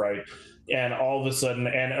LoSec, right? And all of a sudden,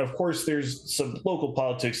 and of course, there's some local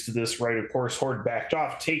politics to this, right? Of course, Horde backed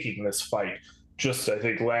off taking this fight just, I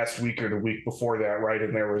think, last week or the week before that, right?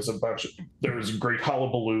 And there was a great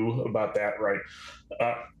hullabaloo about that, right?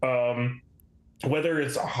 Whether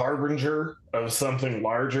it's a harbinger of something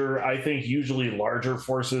larger, I think usually larger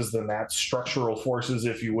forces than that, structural forces,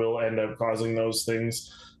 if you will, end up causing those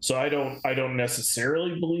things. So I don't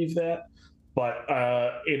necessarily believe that, but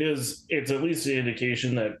it's at least an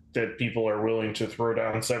indication that people are willing to throw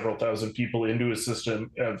down several thousand people into a system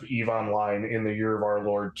of EVE Online in the year of our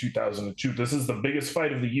Lord 2002. This is the biggest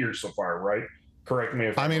fight of the year so far, right? Correct me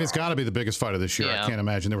if I'm wrong. It's got to be the biggest fight of this year. Yeah. I can't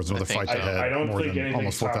imagine there was another fight that had more than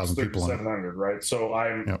almost 4,000 people in it. Right? So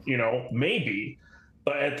maybe,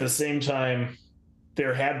 but at the same time,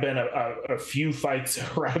 there have been a few fights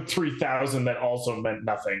around 3,000 that also meant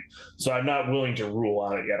nothing. So I'm not willing to rule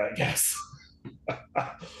on it yet, I guess.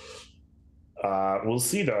 We'll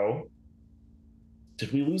see, though.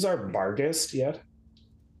 Did we lose our Barghest yet?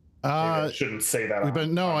 I shouldn't say that.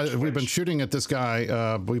 We've been shooting at this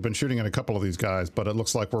guy. We've been shooting at a couple of these guys, but it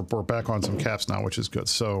looks like we're back on some caps now, which is good.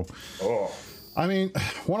 So, I mean,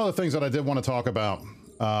 one of the things that I did want to talk about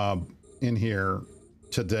in here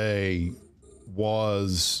today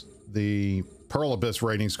was the Pearl Abyss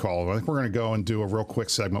ratings call. I think we're going to go and do a real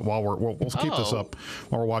quick segment while we'll keep this up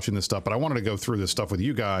while we're watching this stuff. But I wanted to go through this stuff with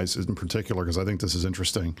you guys in particular because I think this is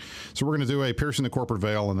interesting. So we're going to do a piercing the corporate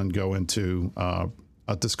veil and then go into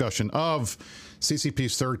a discussion of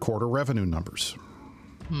CCP's third quarter revenue numbers.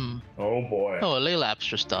 Oh boy. Oh, LA Labs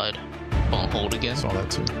just died. On hold again. Saw that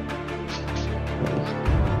too.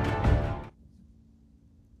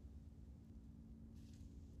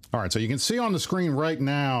 All right, so you can see on the screen right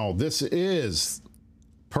now, this is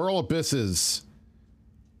Pearl Abyss's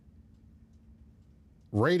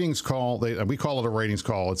ratings call. We call it a ratings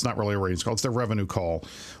call. It's not really a ratings call. It's their revenue call.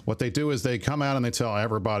 What they do is they come out and they tell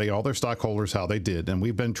everybody, all their stockholders, how they did. And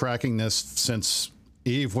we've been tracking this since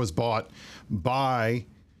EVE was bought by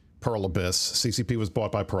Pearl Abyss. CCP was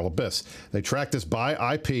bought by Pearl Abyss. They track this by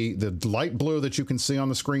IP. The light blue that you can see on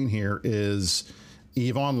the screen here is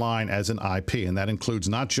EVE Online as an IP, and that includes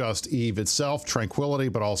not just EVE itself, Tranquility,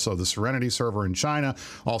 but also the Serenity server in China,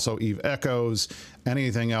 also EVE Echoes,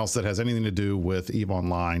 anything else that has anything to do with EVE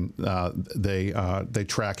Online, they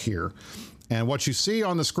track here. And what you see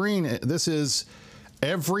on the screen, this is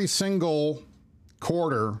every single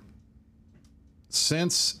quarter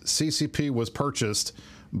since CCP was purchased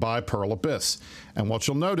by Pearl Abyss. And what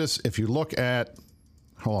you'll notice, if you look at,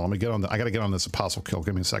 hold on, let me get on I got to get on this apostle kill.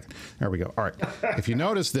 Give me a second. There we go. All right. If you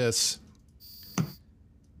notice this,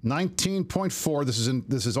 19.4,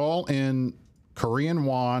 this is all in Korean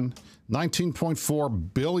won.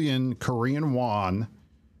 19.4 billion Korean won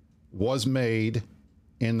was made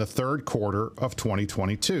in the third quarter of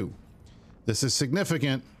 2022. This is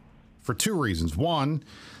significant for two reasons. One,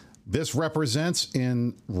 this represents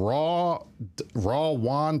in raw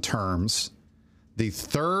won terms the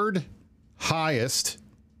third highest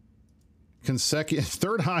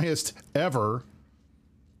ever,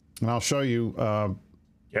 and I'll show you.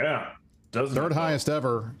 Third highest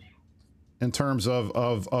ever in terms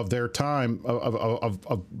of their time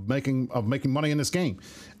of making money in this game.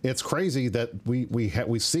 It's crazy that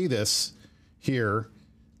we see this here,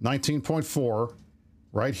 19.4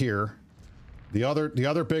 right here. The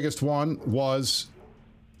other biggest one was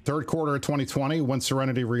third quarter of 2020 when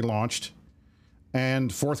Serenity relaunched,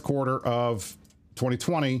 and fourth quarter of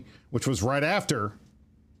 2020, which was right after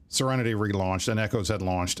Serenity relaunched and Echoes had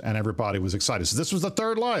launched, and everybody was excited. So this was the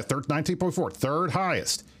third 19.4, third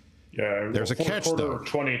highest. Yeah, there's a catch though.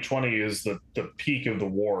 2020 is the peak of the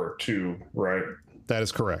war too, right? That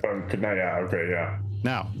is correct. Yeah.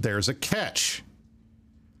 Now there's a catch.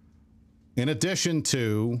 In addition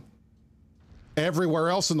to everywhere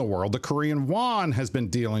else in the world, the Korean won has been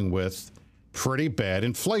dealing with pretty bad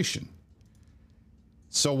inflation.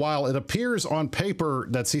 So while it appears on paper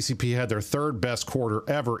that CCP had their third best quarter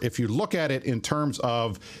ever, if you look at it in terms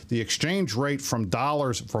of the exchange rate from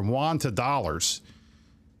won to dollars,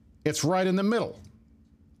 it's right in the middle.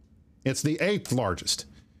 It's the 8th largest.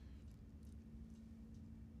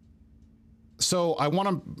 So I want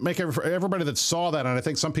to make everybody that saw that, and I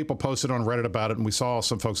think some people posted on Reddit about it, and we saw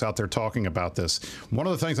some folks out there talking about this. One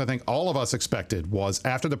of the things I think all of us expected was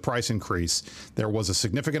after the price increase, there was a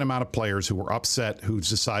significant amount of players who were upset, who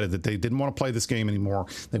decided that they didn't want to play this game anymore.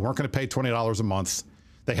 They weren't going to pay $20 a month.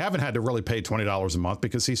 They haven't had to really pay $20 a month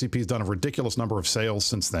because CCP's done a ridiculous number of sales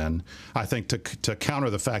since then, I think, to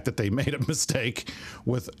counter the fact that they made a mistake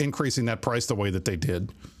with increasing that price the way that they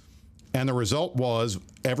did. And the result was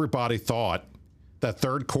everybody thought that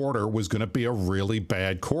third quarter was going to be a really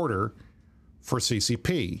bad quarter for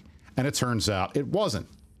CCP. And it turns out it wasn't.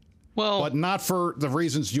 Well, but not for the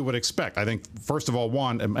reasons you would expect. I think, first of all,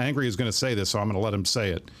 one, and Angry is going to say this, so I'm going to let him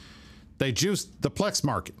say it. They juiced the Plex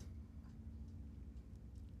market.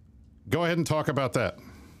 Go ahead and talk about that.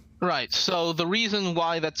 Right. So the reason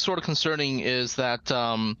why that's sort of concerning is that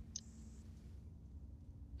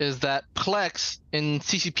Plex in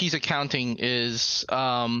CCP's accounting is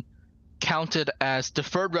counted as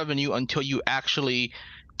deferred revenue until you actually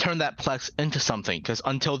turn that Plex into something, because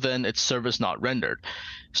until then it's service not rendered.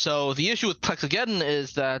 So the issue with Plexageddon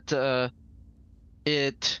is that around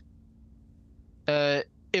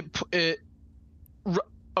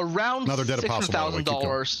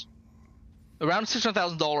 $600,000. Around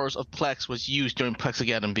 $600,000 of Plex was used during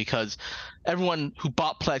Plexageddon because everyone who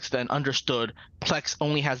bought Plex then understood Plex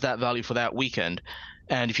only has that value for that weekend,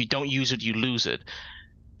 and if you don't use it, you lose it.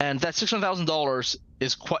 And that $600,000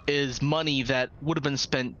 is money that would have been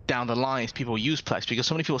spent down the line if people use Plex, because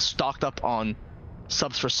so many people stocked up on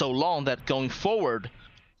subs for so long that going forward,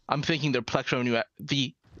 I'm thinking their Plex revenue,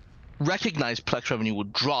 the recognized Plex revenue,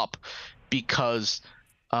 would drop because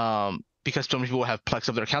so many people have Plex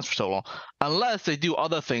of their accounts for so long, unless they do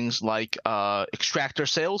other things like extractor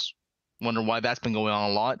sales. Wonder why that's been going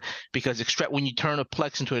on a lot, because when you turn a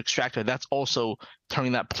Plex into an extractor, that's also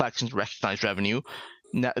turning that Plex into recognized revenue.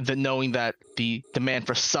 Knowing that the demand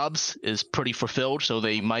for subs is pretty fulfilled, so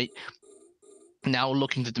they might now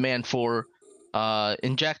look into demand for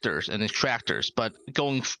injectors and extractors. But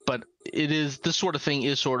this sort of thing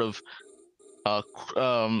is sort of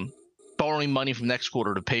borrowing money from next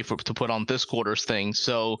quarter to put on this quarter's thing.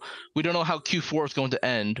 So we don't know how Q4 is going to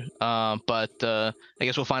end, but I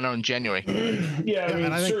guess we'll find out in January. Yeah, I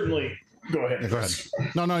mean, certainly. Go ahead. Yeah, go ahead.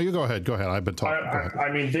 No, you go ahead. Go ahead. I've been talking.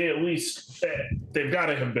 I mean, they've got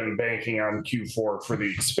to have been banking on Q4 for the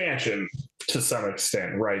expansion to some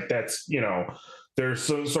extent, right? That's, there's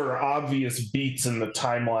some sort of obvious beats in the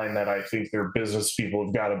timeline that I think their business people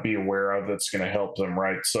have got to be aware of that's going to help them,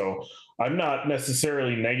 right? So I'm not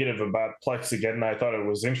necessarily negative about Plex again. I thought it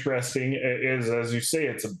was interesting. It is, as you say,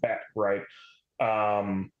 it's a bet, right?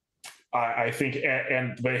 I think,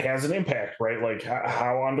 but it has an impact, right? Like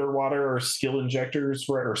how underwater are skill injectors,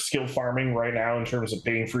 right, or skill farming right now in terms of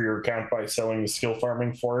paying for your account by selling the skill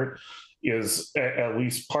farming for it is at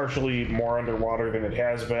least partially more underwater than it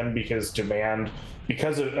has been because demand,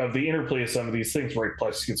 because of the interplay of some of these things, right?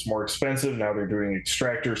 Plex gets more expensive. Now they're doing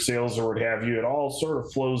extractor sales or what have you. It all sort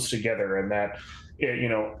of flows together, and that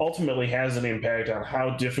it, ultimately has an impact on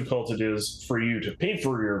how difficult it is for you to pay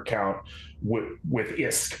for your account with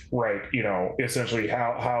ISK, right? Essentially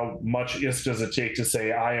how much ISK does it take to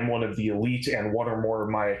say I am one of the elite and one or more of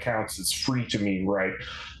my accounts is free to me, right?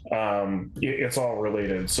 It's all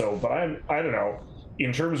related. So, but I don't know.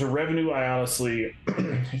 In terms of revenue, I honestly,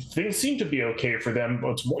 things seem to be okay for them.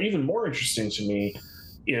 What's even more interesting to me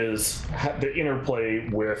is the interplay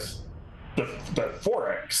with the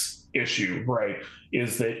Forex issue, right?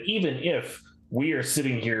 Is that even if we are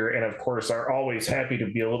sitting here and of course are always happy to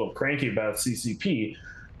be a little cranky about CCP,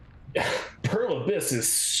 Pearl Abyss is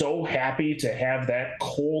so happy to have that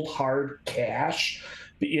cold hard cash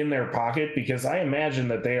in their pocket, because I imagine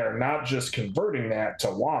that they are not just converting that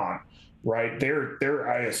to won, right?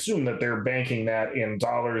 I assume that they're banking that in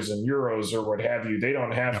dollars and euros or what have you. They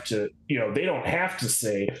don't have to, they don't have to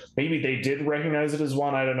say, maybe they did recognize it as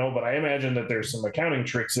one, I don't know, but I imagine that there's some accounting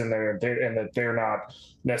tricks in there and that they're not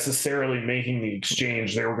necessarily making the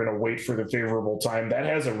exchange. They were going to wait for the favorable time. That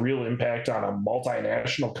has a real impact on a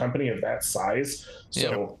multinational company of that size.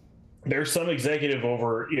 So there's some executive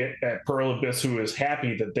over at Pearl Abyss who is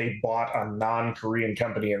happy that they bought a non-Korean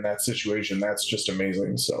company in that situation. That's just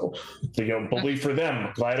amazing. So, believe for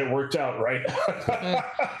them. Glad it worked out, right?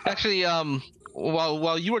 Actually,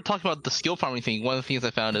 while you were talking about the skill farming thing, one of the things I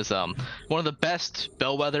found is one of the best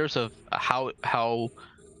bellwethers of how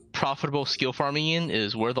profitable skill farming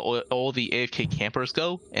is where all the AFK campers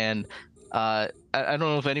go. And I don't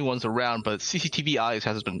know if anyone's around, but CCTV Eyes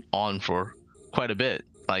has been on for quite a bit.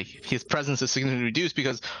 Like, his presence is significantly reduced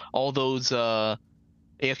because all those AFK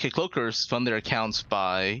cloakers fund their accounts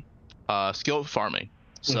by skill farming.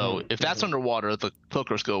 So if that's underwater, the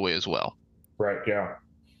hookers go away as well. Right. Yeah.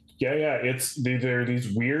 Yeah. There are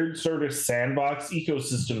these weird sort of sandbox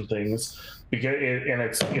ecosystem things because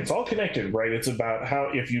it's all connected, right? It's about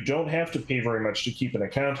how if you don't have to pay very much to keep an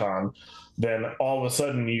account on, then all of a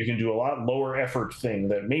sudden you can do a lot lower effort thing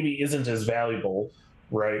that maybe isn't as valuable,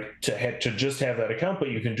 right? To just have that account, but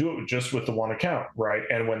you can do it just with the one account, right?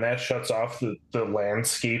 And when that shuts off, the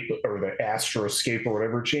landscape or the astroscape or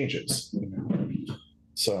whatever changes.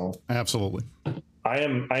 So absolutely.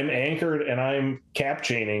 I'm anchored and I'm cap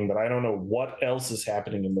chaining, but I don't know what else is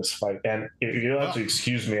happening in this fight. And if you'll have to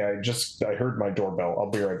excuse me, I heard my doorbell.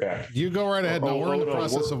 I'll be right back. You go right ahead. No, we're in the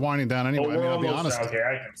process of winding down anyway. I'll be honest. Okay,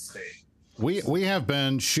 I can stay. We have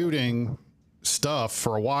been shooting stuff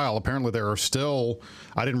for a while. Apparently there are still,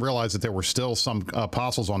 I didn't realize that there were still some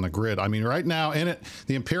apostles on the grid. I mean, right now in it,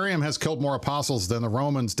 the Imperium has killed more apostles than the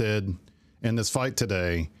Romans did in this fight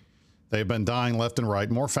today. They've been dying left and right.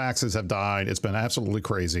 More faxes have died. It's been absolutely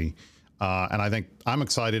crazy. And I think I'm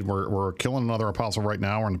excited. We're killing another apostle right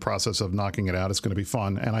now. We're in the process of knocking it out. It's going to be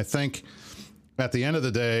fun. And I think at the end of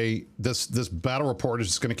the day, this battle report is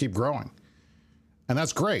just going to keep growing. And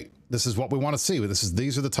that's great. This is what we want to see.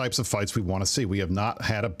 These are the types of fights we want to see. We have not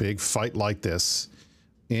had a big fight like this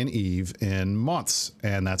in EVE in months,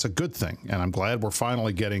 and that's a good thing. And I'm glad we're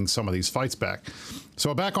finally getting some of these fights back.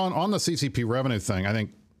 So back on the CCP revenue thing, I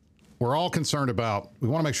think we're all concerned about, we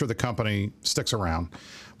want to make sure the company sticks around.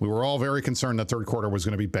 We were all very concerned that third quarter was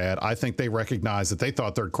going to be bad. I think they recognized that they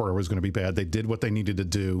thought third quarter was going to be bad. They did what they needed to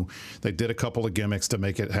do. They did a couple of gimmicks to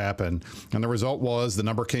make it happen. And the result was the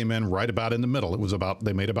number came in right about in the middle. It was about,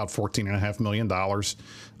 they made about $14.5 million,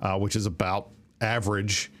 which is about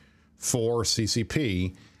average for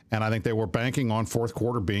CCP. And I think they were banking on fourth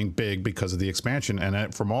quarter being big because of the expansion.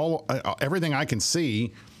 And from everything I can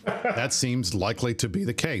see, that seems likely to be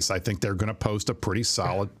the case. I think they're going to post a pretty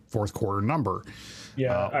solid fourth quarter number.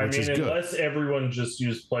 Yeah, I mean, unless everyone just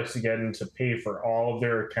used Plexigeddon to pay for all of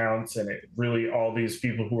their accounts, and all these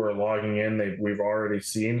people who are logging in, we've already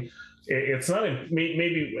seen. It's not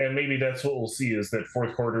maybe that's what we'll see is that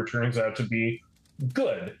fourth quarter turns out to be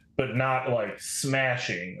good, but not like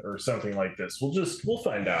smashing or something like this. We'll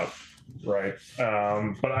find out, right?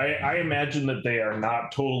 But I imagine that they are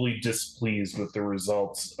not totally displeased with the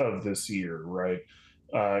results of this year, right?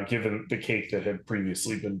 Given the cake that had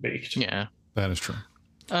previously been baked. Yeah. That is true.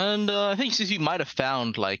 And I think CCP might have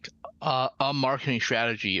found like a marketing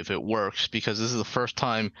strategy if it works, because this is the first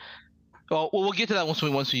time. Well, we'll get to that once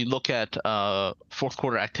we look at fourth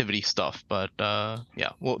quarter activity stuff. But yeah,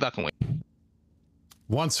 well, that can wait.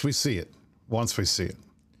 Once we see it.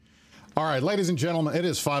 All right, ladies and gentlemen, it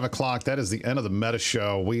is 5 o'clock. That is the end of the Meta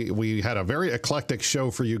Show. We had a very eclectic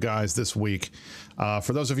show for you guys this week.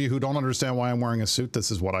 For those of you who don't understand why I'm wearing a suit,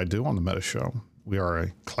 this is what I do on the Meta Show. We are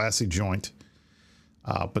a classy joint,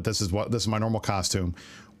 but this is my normal costume.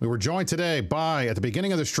 We were joined today by, at the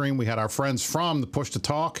beginning of the stream, we had our friends from the Push to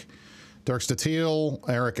Talk, Dirk Statiel,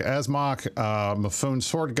 Eric Asmach, Mafoon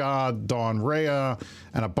Sword God, Dawn Rhea,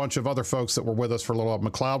 and a bunch of other folks that were with us for a little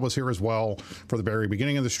while. McLeod was here as well for the very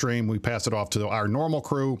beginning of the stream. We passed it off to our normal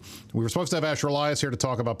crew. We were supposed to have Asher Elias here to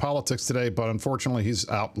talk about politics today, but unfortunately he's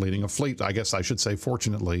out leading a fleet. I guess I should say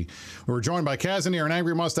fortunately. We were joined by Kazanir and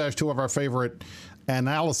Angry Mustache, two of our favorite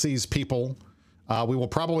analyses people. We will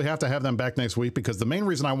probably have to have them back next week, because the main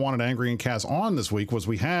reason I wanted Angry and Kaz on this week was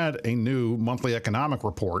we had a new monthly economic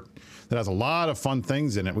report that has a lot of fun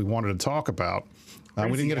things in it we wanted to talk about. We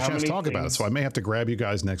didn't get a chance to talk about it, so I may have to grab you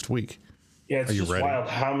guys next week. Yeah, it's just wild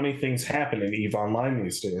how many things happen in EVE Online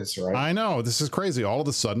these days, right? I know, this is crazy. All of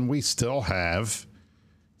a sudden, we still have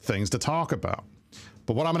things to talk about.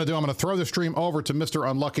 But what I'm going to do, I'm going to throw the stream over to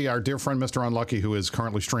Mr. Unlucky, our dear friend Mr. Unlucky, who is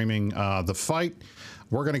currently streaming the fight.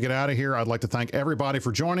 We're going to get out of here. I'd like to thank everybody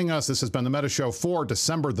for joining us. This has been the Meta Show for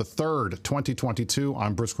December the 3rd, 2022.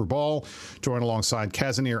 I'm Bruce Grubal, joined alongside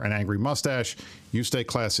Kazanir and Angry Mustache. You stay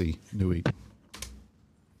classy, Nui.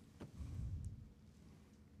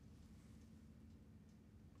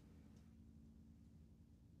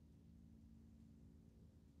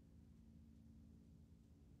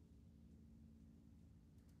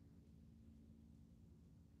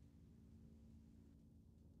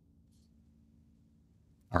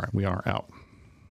 All right, we are out.